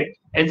reference period,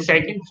 and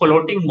second,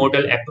 floating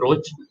model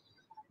approach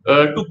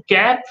to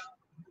cap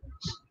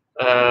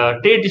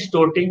trade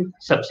distorting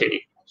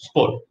subsidy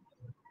support.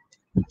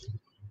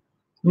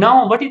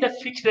 Now, what is the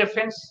fixed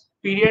reference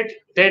period?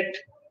 That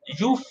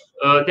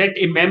that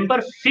a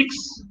member fix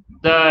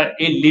a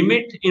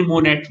limit in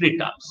monetary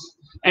terms,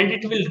 and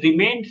it will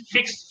remain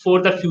fixed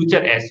for the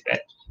future as well.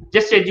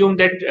 Just assume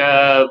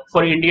that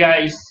for India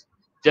is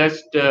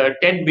just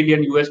 10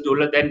 billion US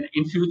dollar. Then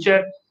in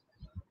future,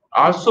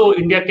 also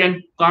India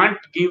can't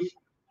give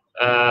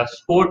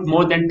support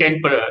more than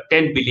 10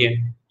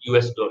 billion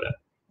US dollar.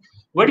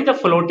 What is the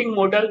floating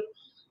model?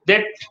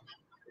 That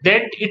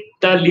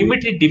the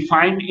limit is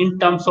defined in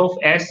terms of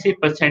as a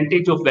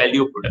percentage of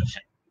value of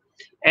production.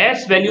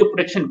 As value of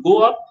production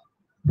go up,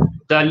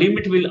 the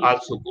limit will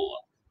also go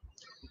up.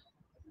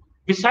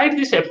 Besides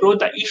this approach,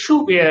 the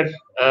issue where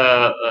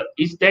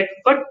is that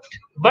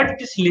what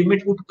this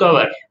limit would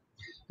cover.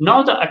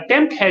 Now the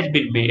attempt has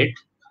been made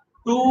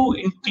to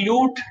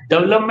include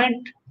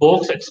development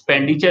box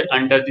expenditure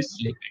under this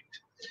limit.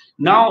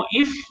 Now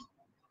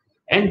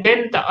and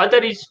then the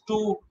other is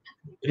to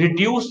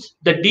reduce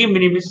the de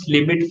minimis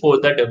limit for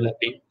the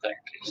developing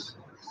countries.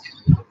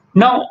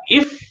 Now,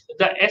 if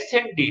the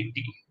SNDT,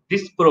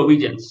 these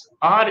provisions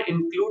are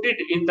included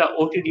in the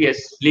OTDS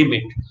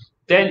limit,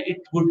 then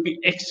it would be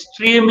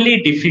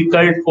extremely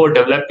difficult for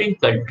developing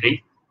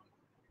country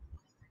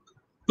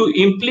to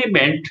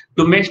implement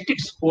domestic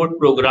support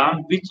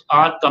programs which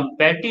are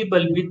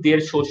compatible with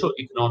their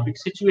socio-economic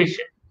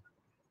situation.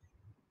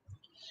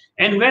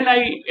 And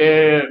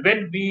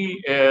when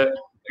we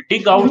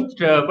dig out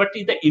what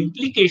is the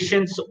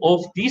implications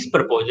of these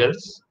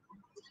proposals,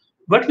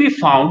 what we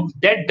found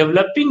that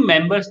developing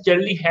members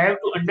generally have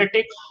to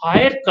undertake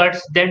higher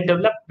cuts than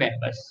developed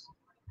members.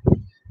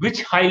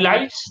 which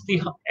highlights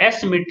the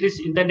asymmetries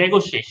in the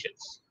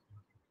negotiations.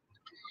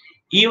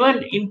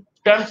 Even in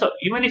terms of,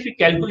 even if we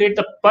calculate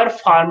the per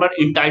farmer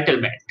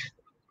entitlement,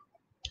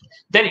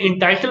 then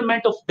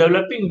entitlement of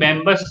developing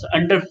members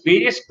under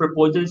various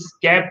proposals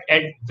capped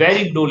at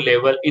very low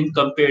level in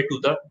compared to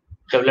the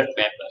developed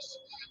members,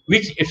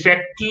 which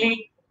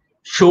effectively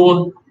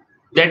show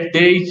that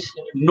there is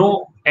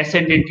no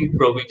ascendancy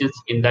provisions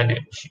in the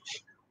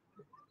negotiation.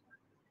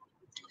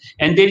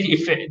 And there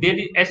is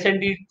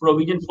ascendancy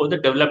provision for the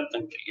developed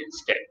country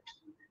instead.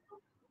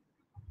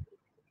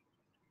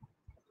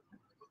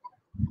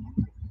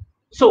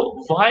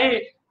 So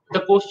why the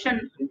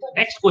question,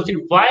 next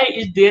question, why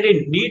is there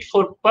a need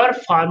for per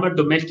farmer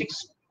domestic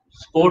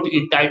export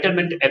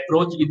entitlement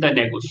approach in the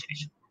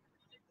negotiation?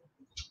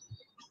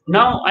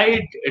 Now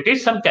I did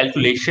some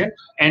calculation,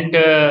 and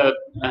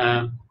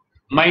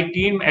my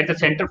team at the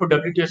Center for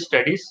WTO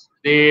Studies,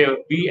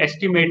 we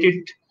estimated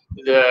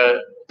the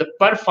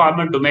per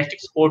farmer domestic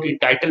export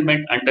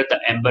entitlement under the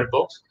amber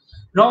box.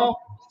 Now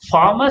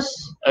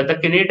farmers, the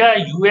Canada,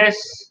 US,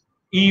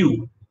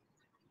 EU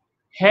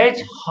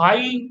has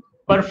high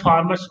per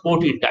farmer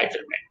support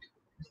entitlement.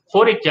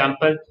 For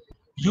example,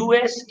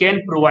 US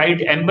can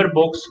provide amber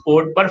box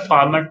support per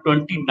farmer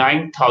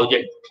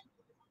 29,000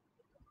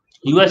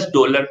 US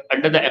dollar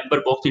under the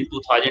amber box in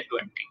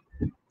 2020,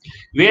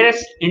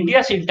 whereas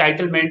India's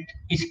entitlement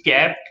is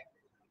capped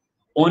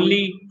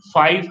only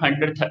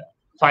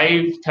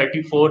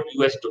 534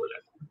 US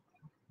dollar.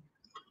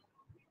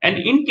 And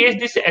in case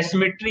this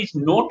asymmetry is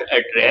not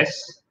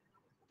addressed,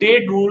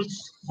 trade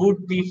rules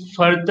would be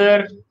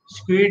further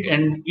skewed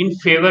and in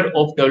favor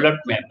of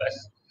developed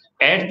members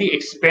at the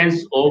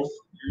expense of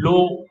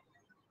low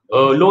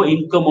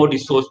income or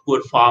resource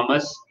poor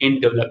farmers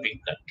in developing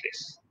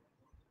countries.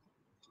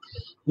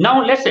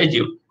 Now let's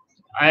assume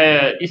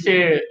it's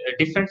a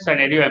different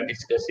scenario I'm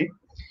discussing.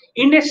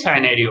 In a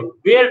scenario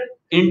where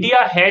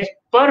India has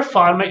per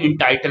farmer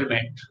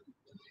entitlement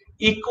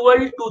equal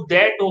to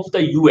that of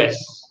the US,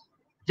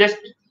 just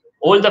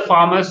all the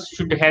farmers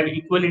should have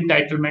equal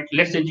entitlement.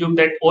 Let's assume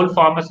that all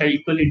farmers have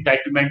equal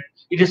entitlement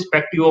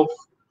irrespective of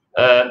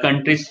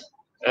countries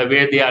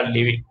where they are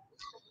living.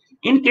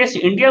 In case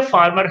India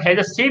farmer has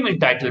the same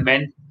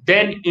entitlement,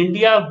 then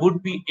India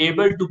would be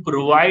able to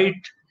provide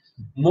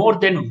more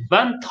than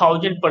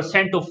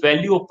 1000% of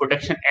value of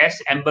production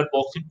as amber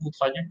box in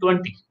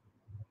 2020.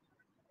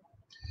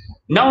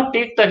 Now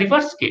take the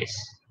reverse case.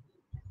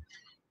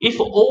 If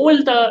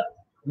all the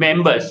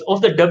members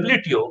of the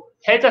WTO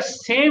have the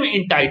same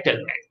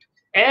entitlement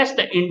as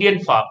the Indian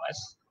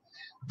farmers,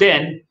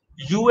 then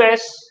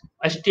US,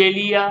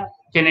 Australia,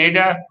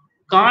 Canada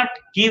can't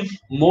give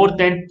more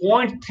than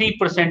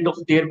 0.3% of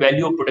their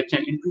value of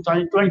production in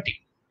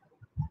 2020.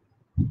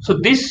 So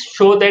this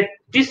shows that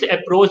this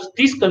approach,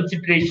 this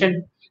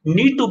consideration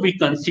need to be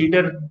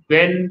considered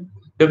when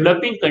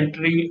developing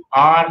countries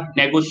are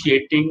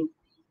negotiating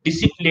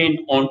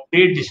discipline on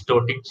trade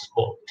distorting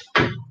sport.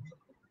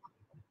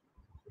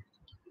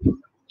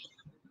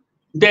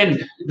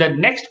 Then the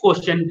next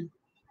question,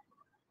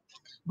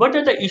 what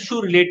are the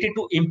issues related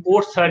to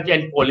import surge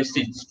and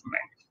policy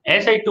instrument?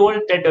 As I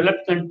told, that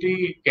developed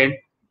country can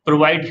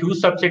provide huge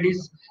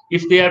subsidies.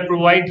 If they are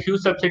provide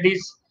huge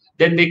subsidies,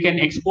 then they can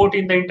export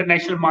in the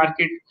international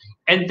market.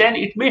 And then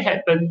it may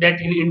happen that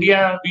in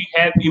India, we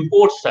have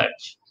import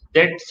surge,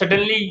 that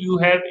suddenly you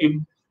have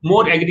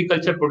more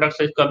agriculture products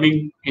are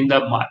coming in the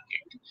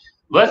market.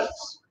 Once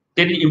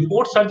there is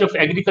import surge of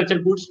agriculture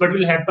goods, what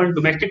will happen?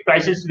 Domestic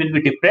prices will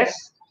be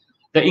depressed.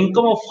 The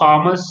income of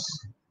farmers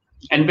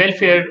and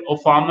welfare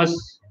of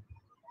farmers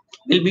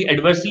will be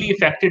adversely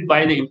affected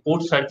by the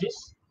import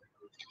surges.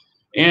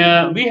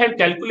 We have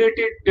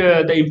calculated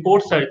the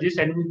import surges,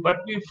 and what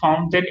we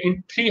found that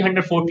in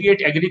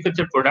 348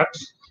 agriculture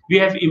products, we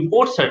have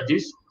import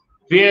surges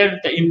where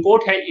the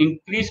import has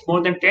increased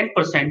more than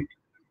 10%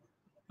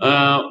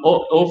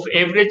 of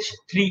average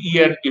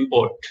 3-year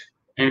import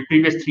and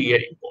previous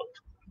 3-year import.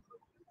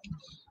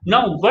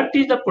 Now, what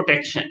is the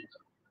protection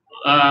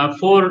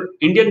for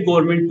Indian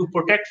government to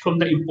protect from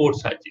the import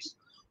surges?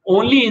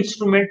 Only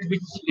instrument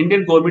which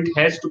Indian government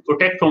has to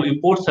protect from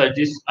import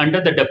surges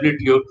under the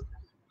WTO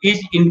is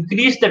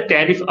increase the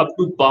tariff up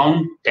to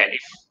bound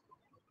tariff.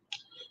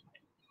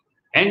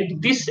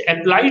 And this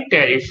applied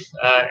tariff,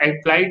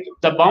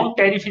 the bound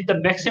tariff is the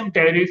maximum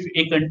tariff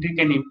a country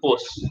can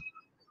impose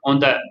on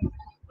the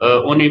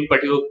on a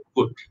particular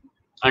good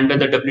under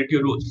the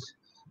WTO rules.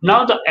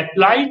 Now the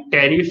applied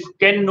tariff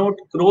cannot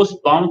cross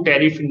bound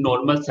tariff in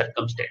normal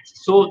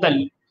circumstances. So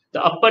the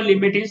upper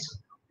limit is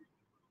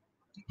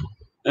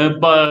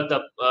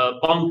the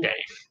bound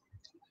tariff.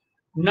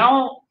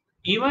 Now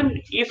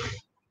even if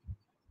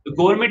the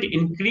government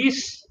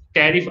increase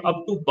tariff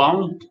up to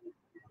bound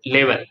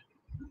level,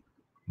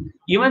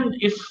 even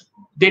if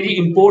there is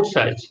import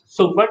surge,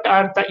 so what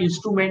are the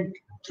instruments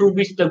through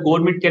which the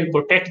government can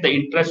protect the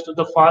interest of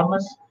the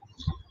farmers?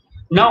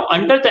 Now,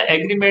 under the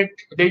agreement,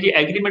 there is an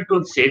agreement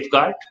on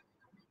safeguard.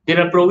 There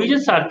are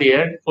provisions are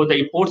there for the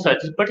import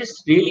surges, but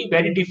it's really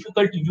very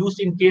difficult to use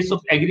in case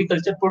of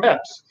agriculture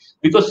products,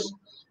 because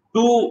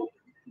to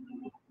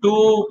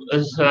to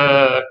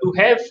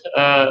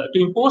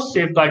impose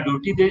safeguard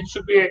duty, there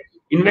should be an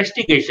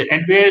investigation,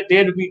 and where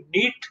there we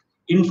need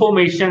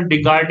information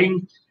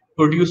regarding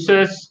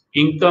producers'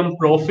 income,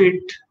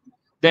 profit,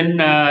 then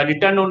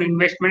return on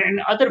investment and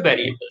other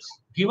variables.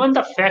 Given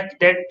the fact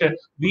that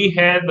we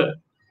have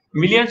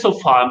millions of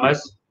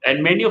farmers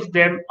and many of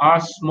them are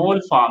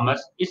small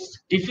farmers, it's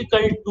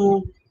difficult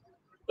to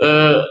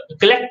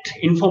collect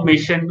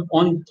information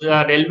on the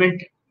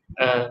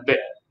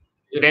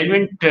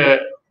relevant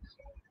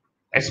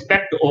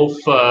aspect of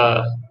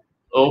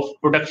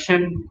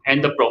production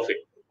and the profit.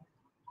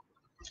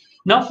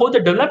 Now, for the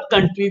developed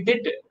country,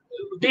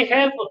 they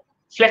have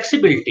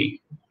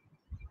flexibility.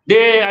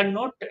 They are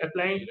not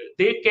applying.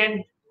 They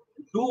can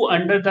do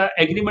under the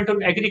agreement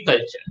on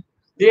agriculture.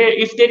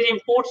 If there is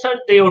imports,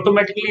 they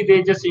automatically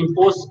they just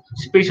impose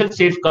special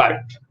safeguard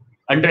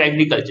under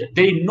agriculture.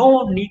 There is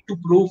no need to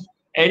prove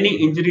any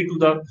injury to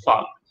the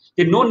farm.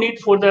 There is no need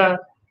for the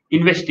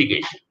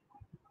investigation,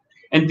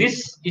 and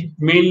this is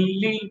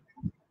mainly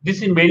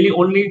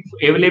only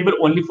available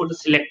only for the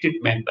selected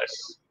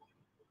members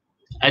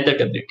at the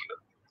WTO.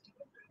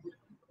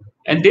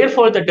 And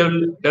therefore, the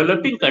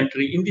developing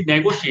country in the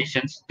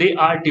negotiations, they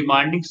are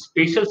demanding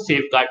special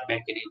safeguard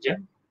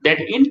mechanism that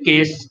in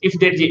case if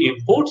there is an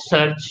import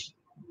surge,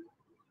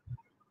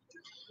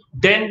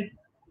 then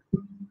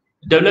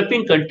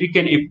developing country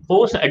can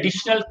impose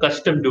additional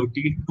custom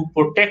duty to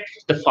protect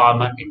the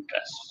farmer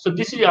interests. So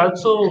this is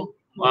also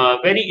a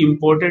very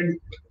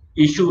important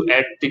issue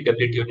at the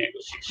WTO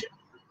negotiation.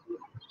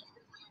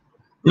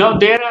 Now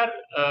there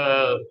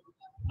are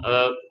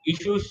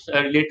issues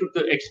related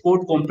to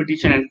export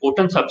competition and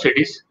cotton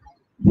subsidies.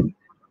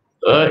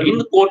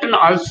 In cotton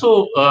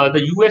also,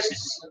 the US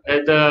is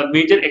the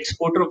major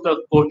exporter of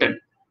the cotton.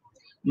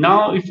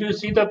 Now, if you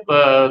see the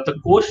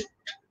cost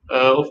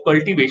of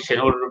cultivation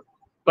or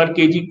per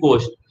kg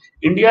cost,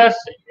 India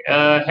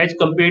has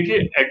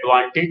competitive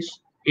advantage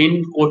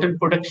in cotton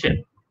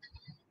production.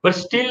 But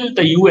still,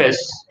 the US,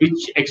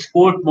 which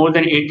export more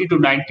than 80 to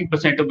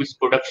 90% of its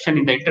production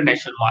in the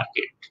international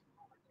market,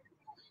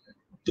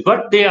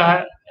 but they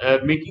are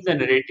making the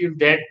narrative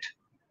that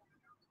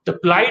the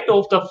plight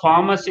of the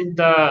farmers in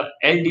the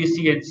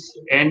LDC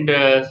and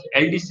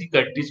LDC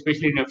countries,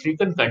 especially in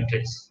African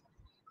countries,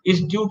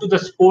 is due to the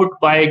support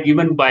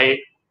given by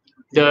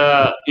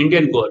the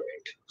Indian government.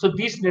 So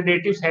these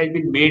narratives have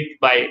been made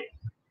by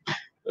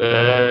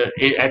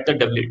at the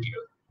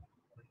WTO.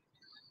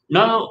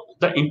 Now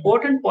the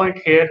important point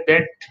here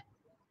that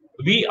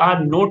we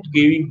are not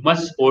giving much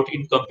support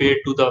in compared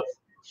to the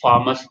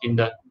farmers in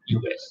the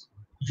US.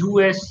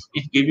 US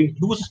is giving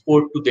huge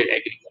support to their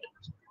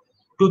agriculture,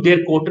 to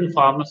their cotton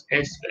farmers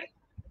as well.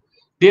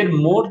 Their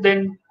more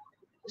than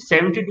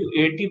 70 to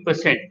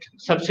 80%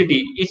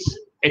 subsidy is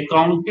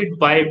accounted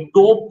by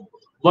top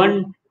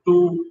 1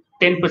 to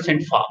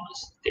 10%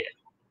 farmers there.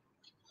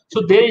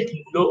 So there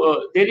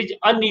is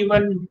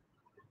uneven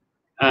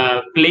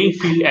playing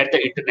field at the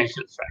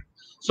international front.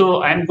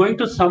 So I'm going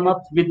to sum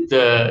up with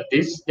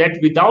this, that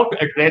without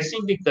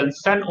addressing the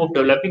concern of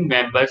developing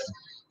members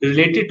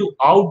related to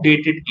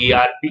outdated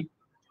ERP,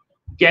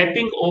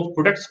 capping of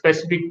product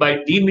specific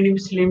by de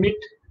minimis limit,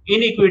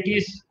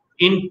 inequities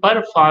in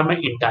per farmer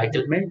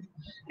entitlement,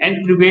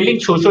 and prevailing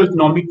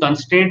socio-economic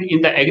constraint in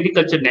the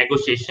agriculture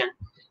negotiation,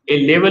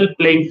 a level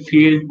playing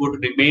field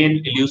would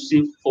remain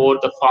elusive for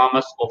the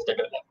farmers of the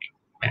developing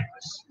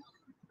members.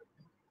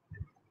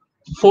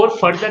 For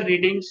further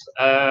readings,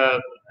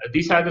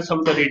 these are some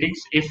of the readings.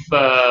 If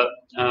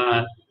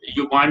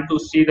you want to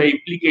see the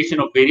implication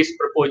of various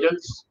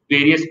proposals,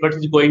 what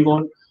is going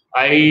on,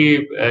 I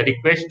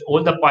request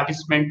all the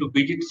participants to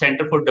visit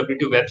Center for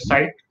WTO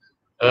website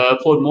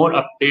for more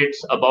updates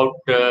about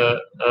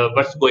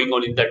what's going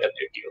on in the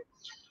WTO.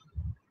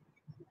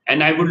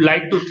 And I would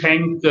like to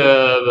thank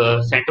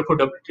Center for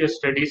WTO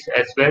Studies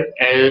as well,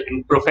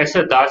 and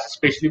Professor Das,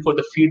 especially for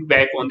the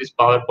feedback on this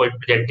PowerPoint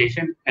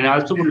presentation. And I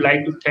also would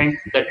like to thank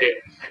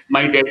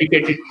my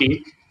dedicated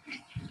team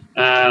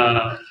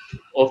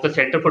of the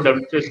Center for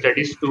WTO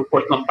Studies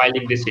for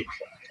compiling this report.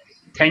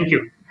 Thank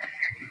you.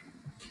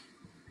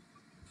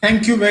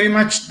 Thank you very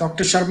much,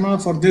 Dr.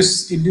 Sharma, for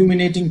this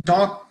illuminating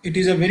talk. It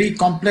is a very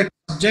complex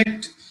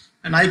subject,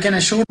 and I can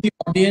assure the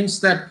audience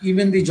that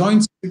even the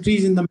joint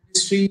secretaries in the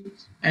ministry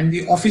and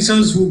the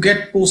officers who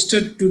get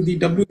posted to the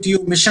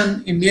WTO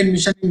mission, Indian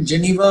mission in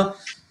Geneva,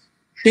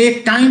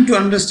 take time to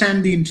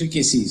understand the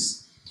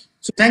intricacies.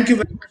 So thank you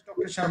very much,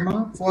 Dr.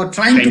 Sharma, for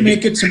trying to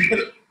make it simple.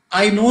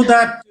 I know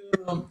that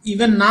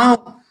even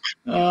now,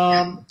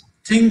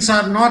 things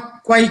are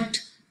not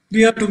quite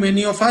clear to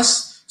many of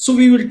us. So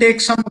we will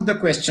take some of the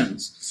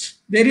questions.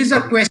 There is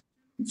a question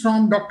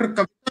from Dr.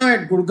 Kavita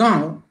at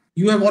Gurgaon.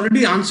 You have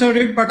already answered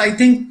it, but I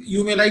think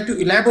you may like to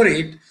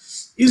elaborate.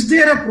 Is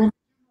there a provision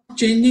of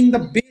changing the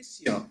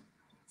base year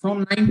from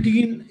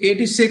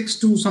 1986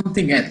 to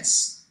something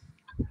else?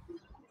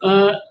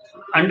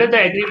 Under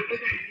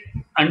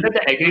under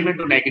the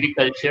agreement on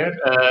agriculture,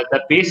 the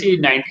base is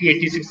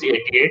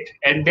 1986-88,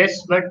 and that's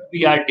what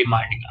we are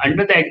demanding.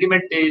 Under the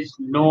agreement, there is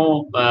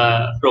no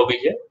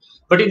provision,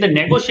 but in the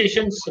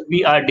negotiations,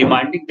 we are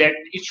demanding that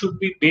it should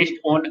be based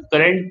on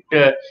current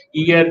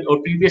year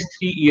or previous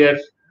 3 year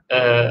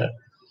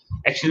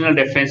external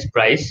reference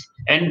price.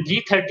 And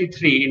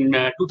G33 in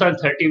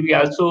 2030, we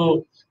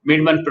also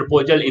made one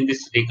proposal in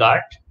this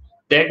regard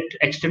that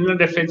external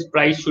reference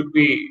price should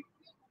be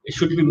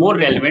more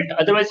relevant.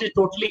 Otherwise, it's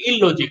totally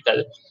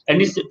illogical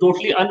and it's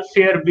totally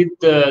unfair with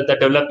the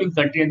developing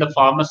country and the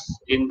farmers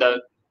in the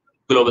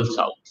global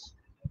south.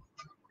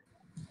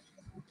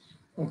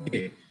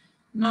 Okay.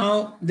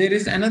 Now, there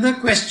is another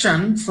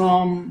question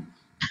from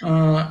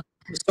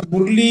Mr.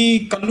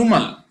 Murli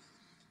Kallumal.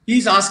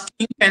 He's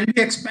asking, can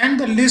we expand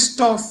the list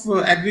of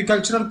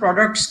agricultural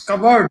products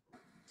covered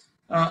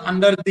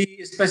under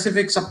the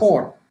specific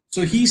support?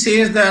 So he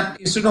says that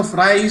instead of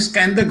rice,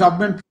 can the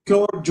government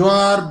procure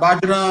jowar,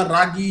 bajra,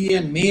 ragi,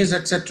 and maize,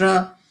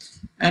 etc.?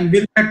 And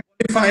will that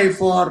qualify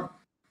for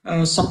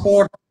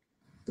support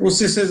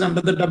processes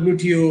under the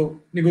WTO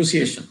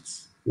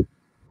negotiations?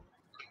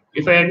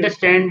 If I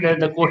understand,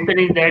 the question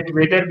is that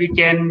whether we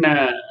can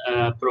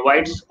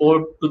provide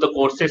support to the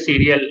courses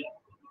cereal.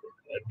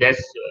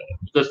 That's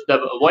because the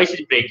voice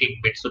is breaking a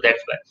bit, so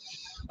that's why.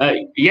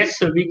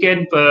 Yes, we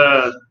can.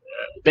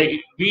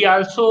 We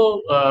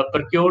also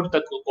procured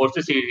the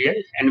courses cereal,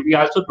 and we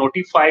also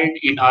notified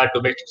in our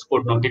domestic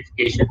export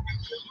notification,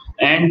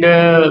 and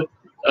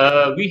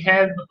we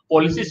have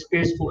policy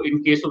space for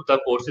in case of the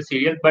courses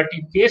cereal. But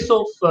in case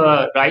of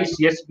rice,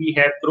 yes, we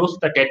have crossed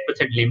the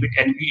 10% limit,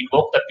 and we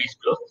invoke the peace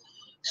clause.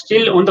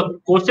 Still, on the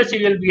courses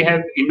cereal, we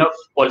have enough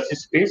policy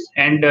space,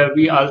 and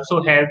we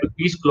also have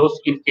peace clause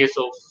in case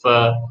of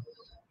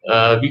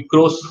we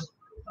cross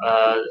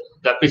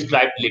the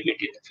prescribed limit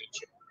in the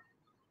future.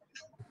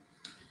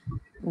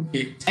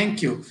 Okay,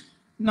 thank you.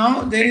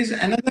 Now there is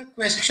another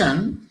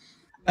question.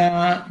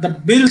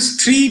 The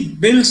three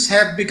bills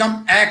have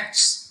become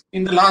acts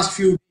in the last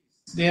few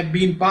days. They have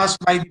been passed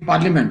by the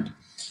parliament.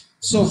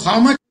 So how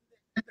much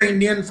the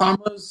Indian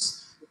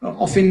farmers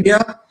of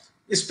India,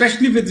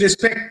 especially with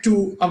respect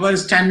to our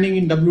standing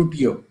in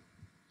WTO?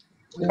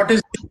 What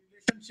is the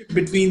relationship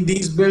between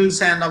these bills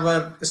and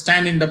our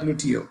stand in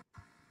WTO?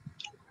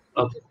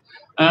 Okay.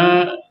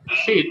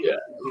 See,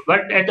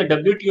 what at the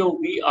WTO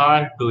we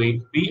are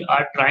doing, we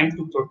are trying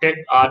to protect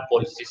our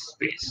policy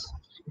space.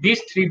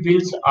 These three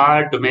bills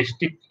are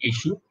domestic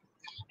issue,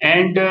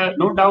 and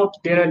no doubt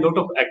there are a lot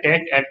of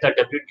attack at the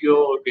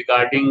WTO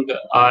regarding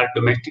our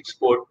domestic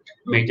sport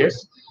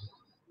measures.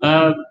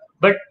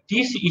 But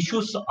these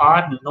issues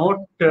are not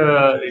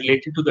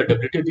related to the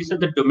WTO. These are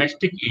the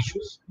domestic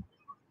issues.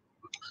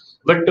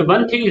 But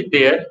one thing is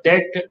there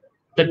that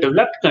the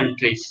developed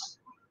countries,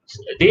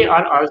 they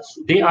are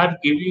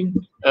giving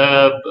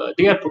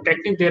they are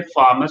protecting their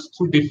farmers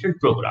through different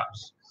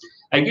programs.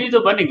 I give you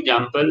the one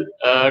example.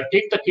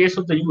 Take the case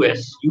of the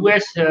US.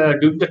 US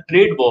during the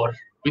trade war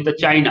with the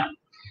China,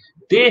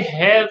 they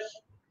have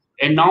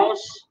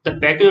announced the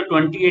package of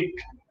 28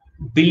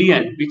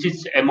 billion, which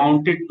is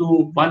amounted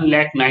to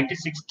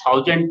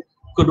 1,96,000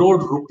 crore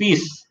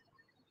rupees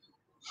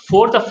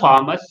for the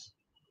farmers,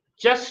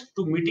 just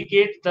to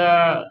mitigate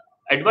the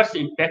adverse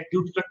impact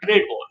due to the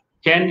trade war.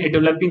 Can a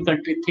developing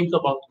country think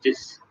about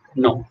this?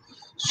 No.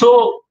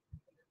 So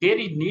there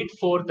is need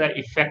for the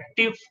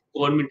effective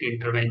government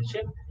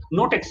intervention,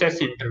 not excess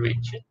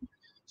intervention.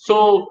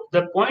 So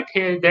the point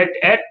here is that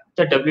at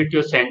the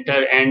WTO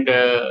center and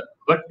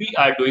what we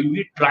are doing,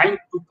 we're trying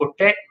to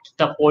protect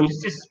the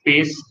policy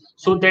space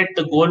so that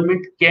the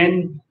government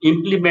can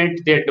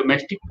implement their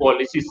domestic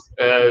policy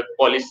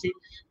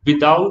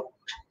without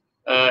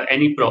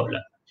any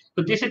problem.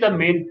 So this is the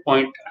main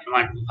point I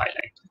want to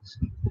highlight.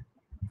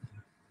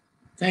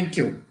 Thank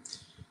you.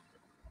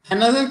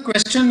 Another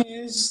question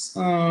is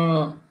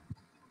the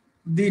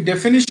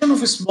definition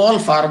of small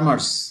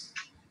farmers.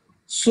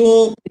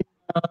 So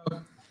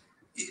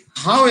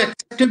how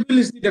acceptable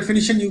is the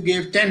definition you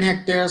gave, 10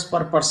 hectares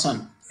per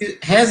person?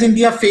 Has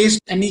India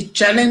faced any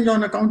challenge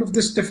on account of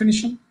this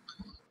definition?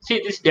 See,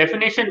 this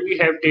definition we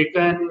have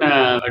taken,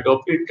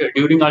 adopted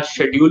during our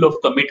schedule of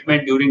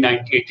commitment during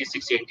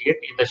 1986-88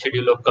 in the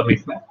schedule of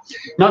commitment.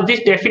 Now,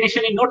 this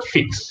definition is not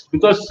fixed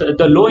because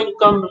the low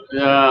income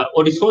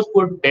or resource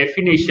poor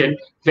definition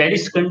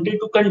varies country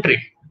to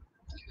country.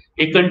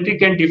 A country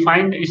can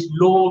define its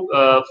low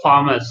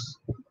farmers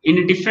in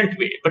a different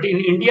way. But in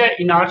India,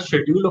 in our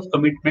schedule of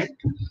commitment,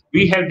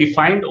 we have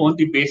defined on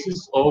the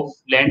basis of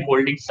land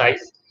holding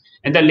size.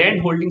 And the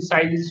land holding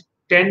size is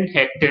 10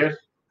 hectares.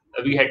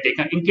 We had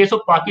taken. In case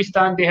of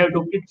Pakistan, they have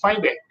adopted 5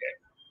 hectares.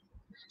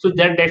 So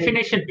their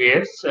definition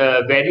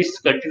varies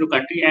country to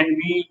country, and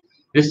we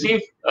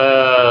receive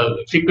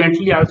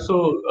frequently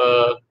also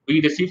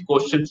we receive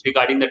questions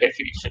regarding the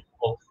definition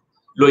of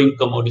low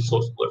income or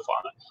resource poor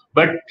farmer.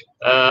 But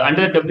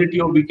under the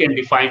WTO, we can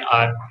define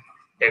our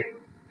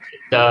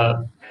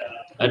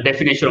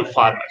definition of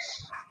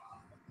farmers.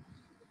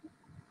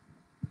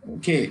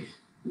 Okay.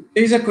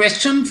 There is a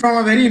question from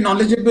a very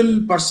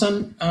knowledgeable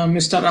person,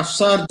 Mr.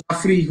 Afsar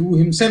Jafri, who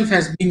himself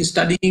has been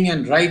studying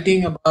and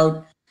writing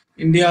about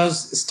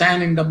India's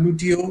stand in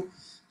WTO.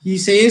 He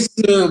says,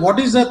 what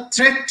is the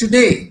threat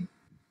today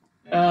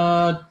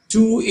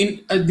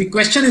the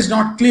question is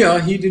not clear.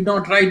 He did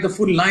not write the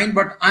full line,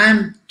 but I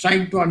am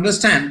trying to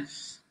understand.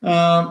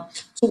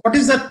 So what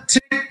is the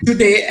threat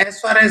today as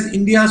far as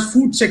India's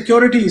food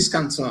security is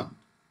concerned?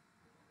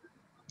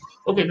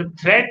 Okay, the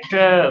threat,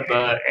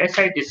 as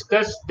I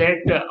discussed,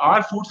 that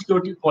our food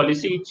security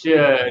policy is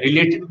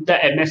related to the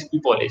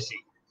MSP policy.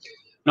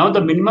 Now,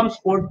 the minimum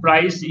support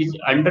price is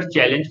under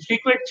challenge,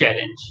 frequent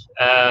challenge.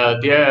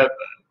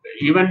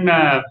 Even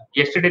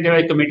yesterday there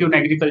was a committee on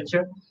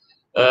agriculture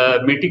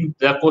meeting.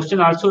 The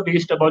question also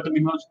raised about the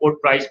minimum support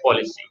price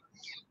policy,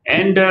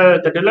 and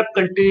the developed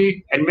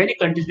country and many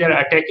countries, they are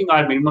attacking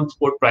our minimum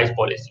support price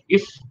policy.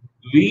 If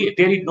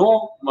there is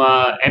no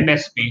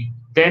MSP,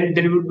 then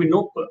there will be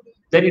no.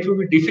 Then it will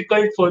be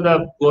difficult for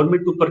the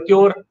government to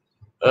procure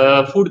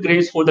food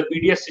grains for the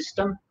PDS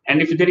system.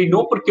 And if there is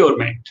no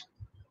procurement,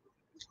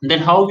 then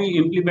how we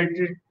implement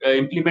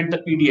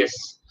the PDS?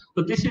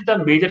 So this is the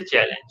major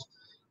challenge.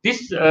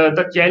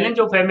 The challenge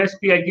of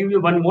MSP. I give you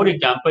one more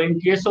example. In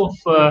case of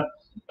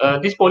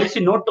this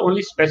policy, not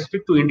only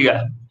specific to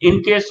India.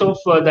 In case of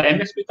the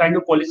MSP kind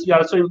of policy,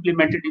 also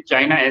implemented in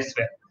China as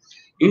well.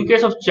 In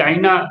case of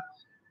China,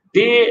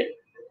 they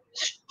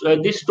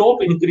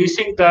stop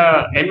increasing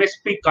the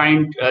MSP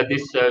kind.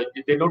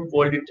 They don't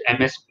call it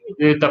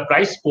MSP. The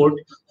price support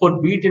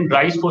for wheat and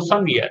rice for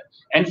some year,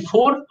 and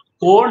for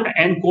corn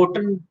and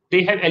cotton,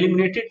 they have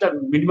eliminated the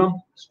minimum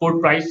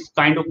support price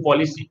kind of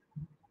policy.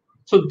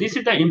 So this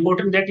is the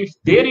important, that if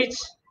there is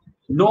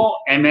no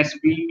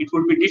MSP, it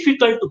would be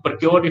difficult to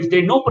procure. If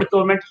there is no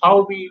procurement,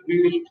 how we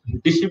will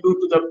distribute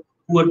to the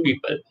poor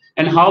people,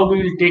 and how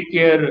we will take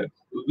care,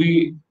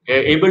 we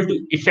able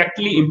to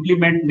effectively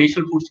implement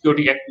National Food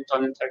Security Act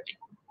 2013.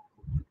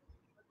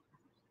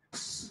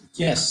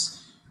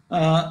 Yes.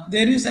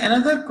 There is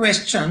another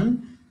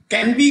question.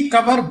 Can we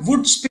cover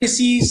wood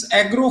species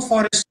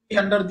agroforestry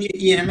under the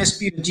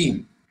MSP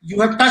regime?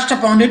 You have touched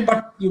upon it,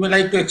 but you would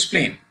like to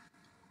explain.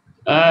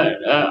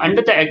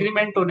 Under the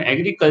agreement on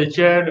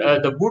agriculture,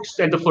 the woods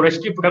and the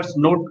forestry products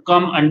not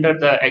come under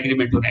the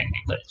agreement on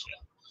agriculture.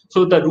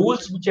 So the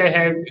rules which I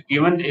have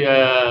given,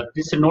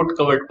 this is not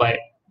covered by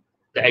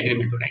the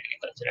agreement on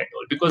agriculture at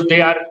all, because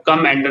they are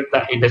come under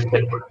the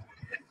industrial product.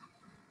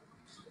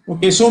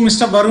 Okay, so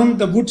Mr. Varun,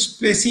 the wood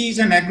species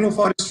and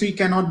agroforestry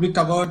cannot be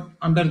covered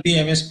under the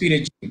MSP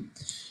regime.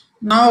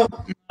 Now,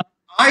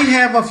 I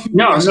have a few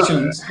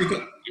questions.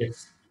 No,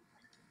 yes.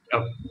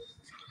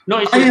 No,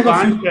 it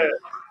can't.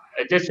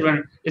 Just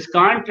one. It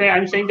can't.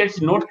 I'm saying that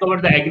it's not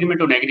covered the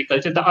agreement on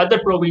agriculture. The other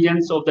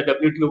provisions of the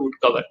WTO would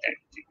cover that.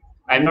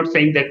 I'm not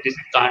saying that this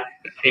can't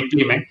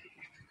implement,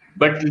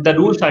 but the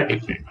rules are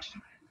different.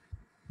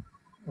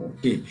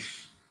 Okay.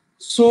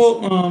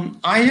 So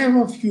I have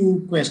a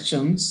few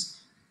questions.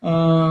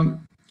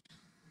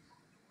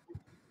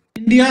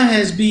 India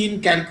has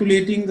been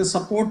calculating the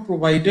support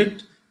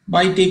provided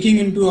by taking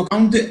into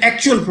account the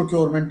actual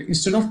procurement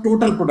instead of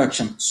total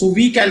production. So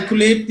we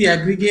calculate the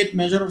aggregate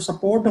measure of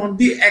support on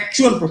the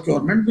actual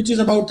procurement, which is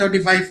about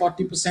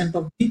 35–40%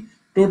 of the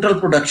total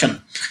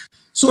production.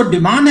 So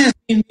demand has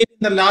been made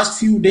in the last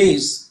few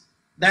days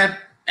that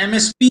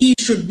MSP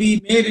should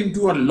be made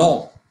into a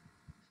law.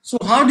 So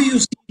how do you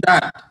see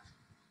that?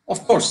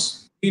 Of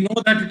course, we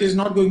know that it is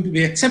not going to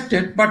be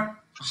accepted, but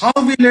how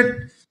will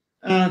it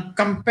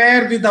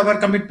compare with our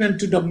commitment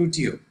to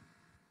WTO?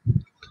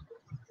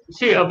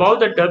 See, about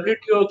the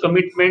WTO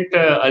commitment,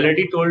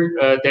 already told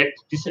that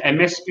this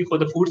MSP for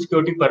the food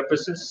security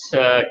purposes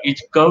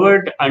is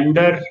covered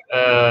under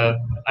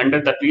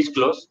the peace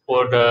clause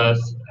for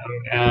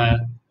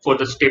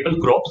the staple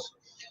crops.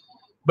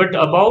 But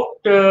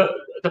about the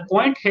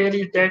point here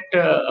is that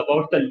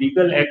about the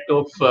legal act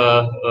of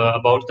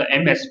about the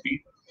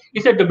MSP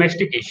is a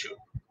domestic issue.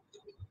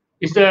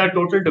 It's a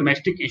total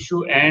domestic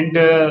issue, and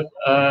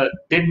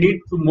there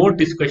need more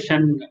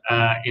discussion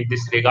in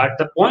this regard.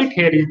 The point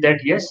here is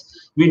that yes,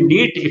 we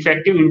need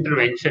effective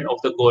intervention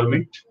of the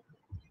government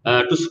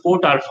to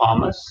support our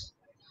farmers,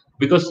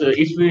 because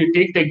if we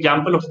take the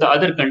example of the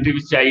other country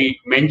which I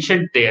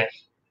mentioned there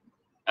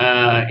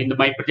in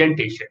my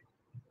presentation,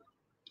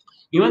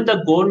 even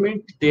the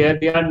government there,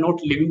 they are not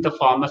leaving the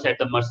farmers at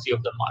the mercy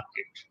of the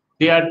market.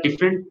 There are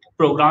different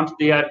programs,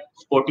 they are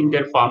supporting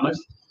their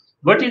farmers.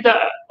 What is the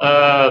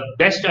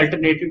best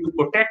alternative to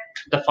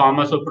protect the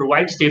farmers or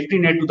provide safety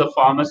net to the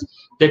farmers?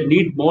 They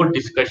need more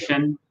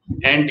discussion,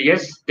 and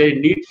yes, they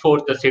need for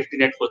the safety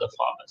net for the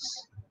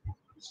farmers,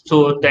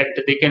 so that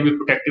they can be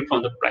protected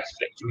from the price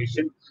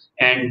fluctuation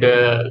and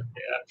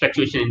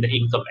fluctuation in the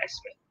income as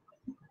well.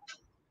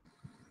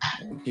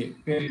 Okay,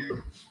 very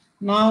good.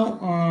 Now,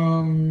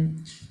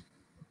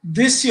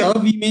 this year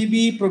we may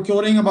be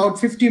procuring about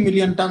 50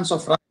 million tons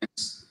of rice.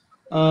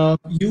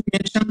 You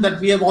mentioned that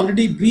we have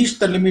already breached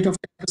the limit of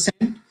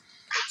 10%.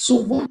 So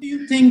what do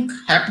you think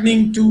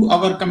happening to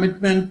our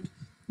commitment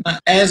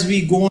as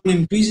we go on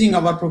increasing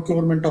our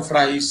procurement of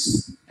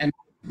rice? And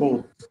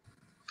both.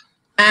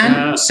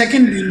 And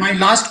secondly, my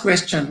last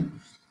question,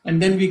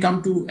 and then we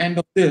come to end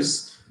of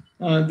this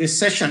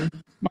session.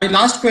 My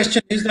last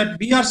question is that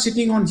we are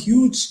sitting on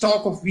huge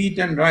stock of wheat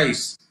and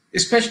rice,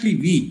 especially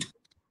wheat.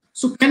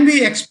 So can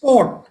we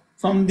export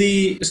from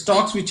the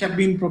stocks which have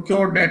been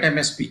procured at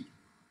MSP?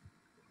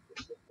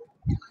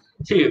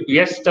 See,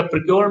 yes, the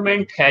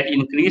procurement had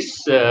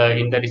increased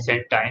in the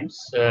recent times.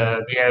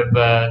 We have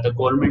the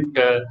government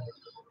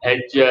has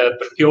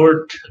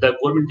procured, the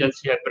government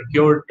agency have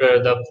procured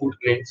the food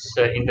grains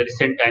in the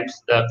recent times.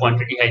 The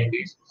quantity has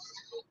increased.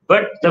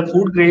 But the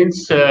food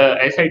grains,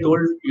 as I told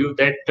you,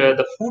 that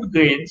the food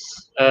grains,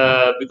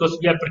 because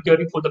we are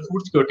procuring for the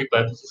food security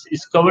purposes,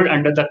 is covered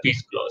under the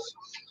peace clause.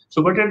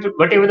 So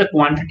whatever the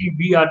quantity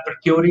we are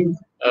procuring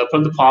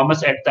from the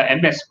farmers at the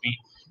MSP,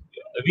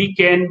 we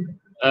can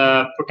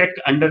protect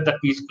under the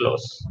peace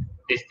clause.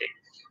 This thing.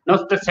 Now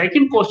the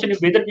second question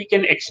is whether we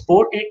can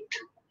export it.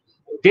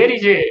 There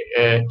is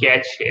a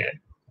catch here.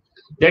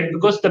 That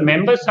because the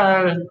members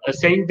are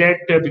saying that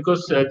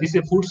because this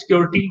is food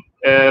security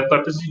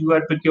purposes you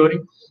are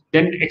procuring,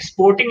 then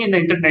exporting in the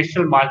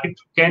international market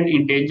can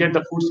endanger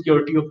the food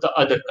security of the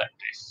other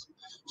countries.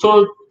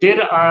 So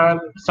there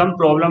are some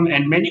problem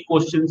and many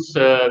questions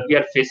we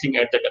are facing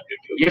at the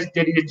WTO. Yes,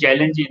 there is a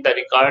challenge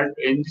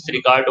in this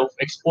regard of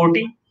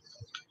exporting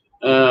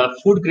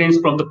food grains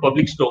from the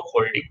public stock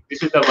holding.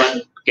 This is the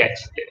one catch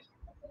there.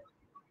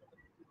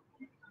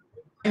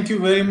 Thank you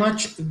very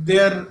much.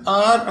 There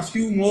are a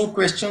few more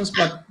questions,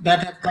 but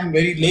that have come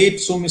very late.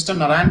 So, Mr.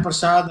 Narayan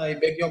Prasad, I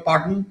beg your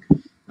pardon.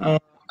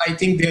 I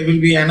think there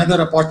will be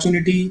another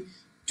opportunity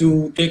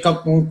to take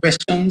up more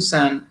questions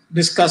and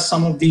discuss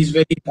some of these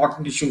very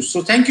important issues.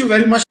 So, thank you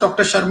very much,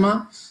 Dr.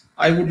 Sharma.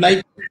 I would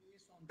like to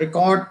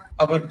record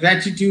our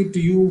gratitude to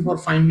you for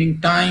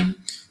finding time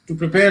to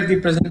prepare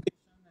the presentation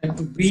and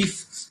to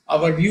brief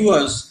our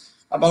viewers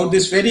about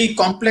this very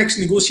complex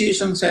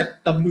negotiations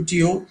at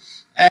WTO.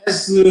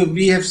 As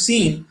we have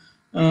seen,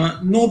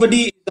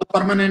 nobody is a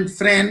permanent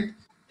friend.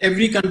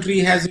 Every country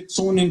has its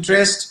own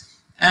interest,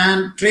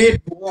 and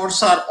trade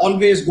wars are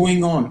always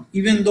going on.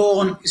 Even though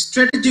on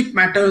strategic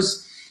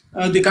matters,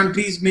 the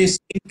countries may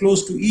seem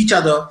close to each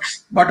other,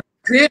 but on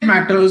trade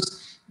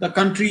matters, the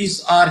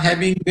countries are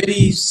having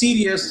very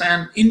serious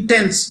and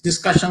intense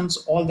discussions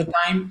all the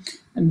time.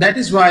 And that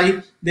is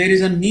why there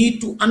is a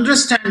need to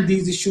understand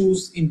these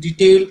issues in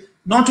detail,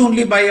 not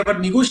only by our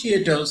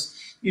negotiators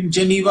in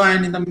Geneva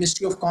and in the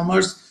Ministry of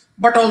Commerce,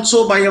 but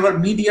also by our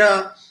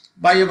media,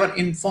 by our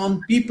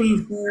informed people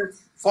who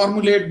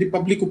formulate the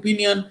public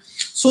opinion,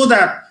 so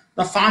that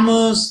the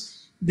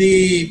farmers,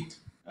 the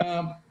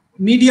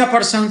media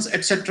persons,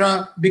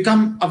 etc.,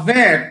 become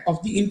aware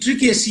of the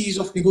intricacies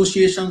of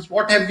negotiations,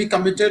 what have we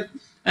committed,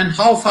 and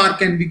how far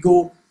can we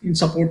go in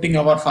supporting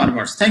our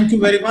farmers. Thank you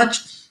very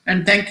much,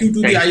 and thank you to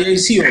the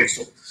IIC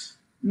also.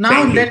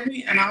 Now let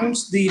me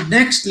announce the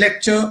next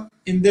lecture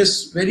in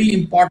this very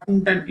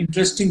important and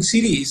interesting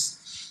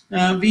series.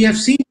 We have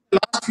seen in the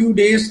last few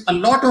days a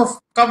lot of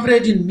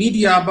coverage in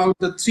media about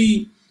the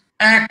 3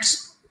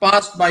 acts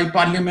passed by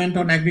Parliament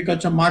on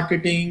agriculture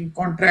marketing,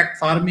 contract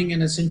farming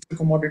and essential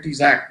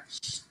commodities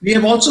act. We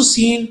have also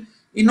seen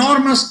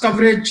enormous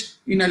coverage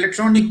in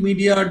electronic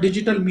media,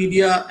 digital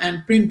media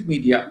and print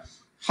media.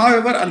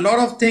 However, a lot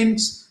of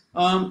things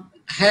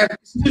have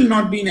still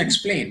not been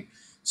explained.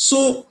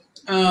 So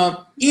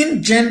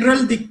in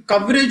general, the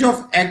coverage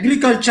of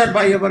agriculture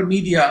by our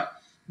media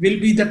will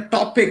be the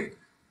topic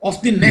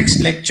of the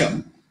next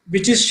lecture,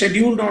 which is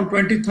scheduled on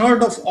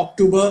 23rd of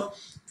October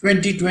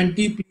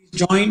 2020. Please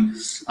join.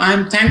 I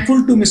am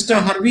thankful to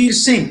Mr. Harveer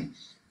Singh,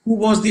 who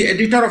was the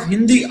editor of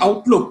Hindi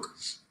Outlook.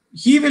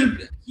 He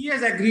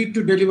has agreed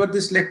to deliver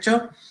this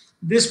lecture.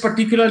 This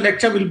particular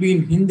lecture will be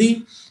in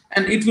Hindi,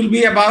 and it will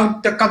be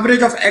about the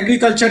coverage of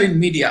agriculture in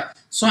media.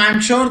 So I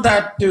am sure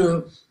that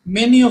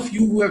many of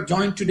you who have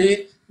joined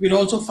today will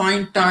also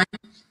find time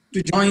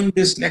to join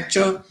this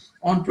lecture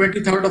on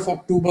 23rd of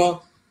October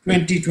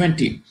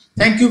 2020.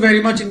 Thank you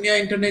very much,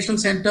 India International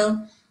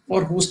Center,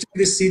 for hosting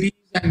this series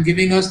and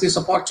giving us this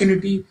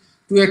opportunity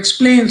to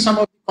explain some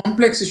of the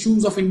complex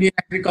issues of Indian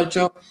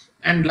agriculture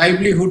and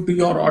livelihood to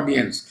your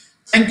audience.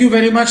 Thank you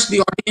very much,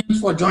 the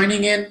audience, for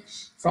joining in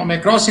from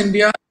across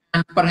India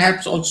and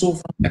perhaps also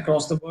from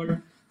across the world.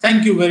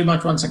 Thank you very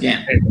much once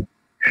again.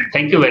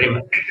 Thank you very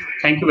much.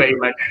 Thank you very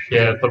much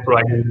for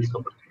providing this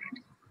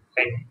opportunity.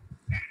 Thank you.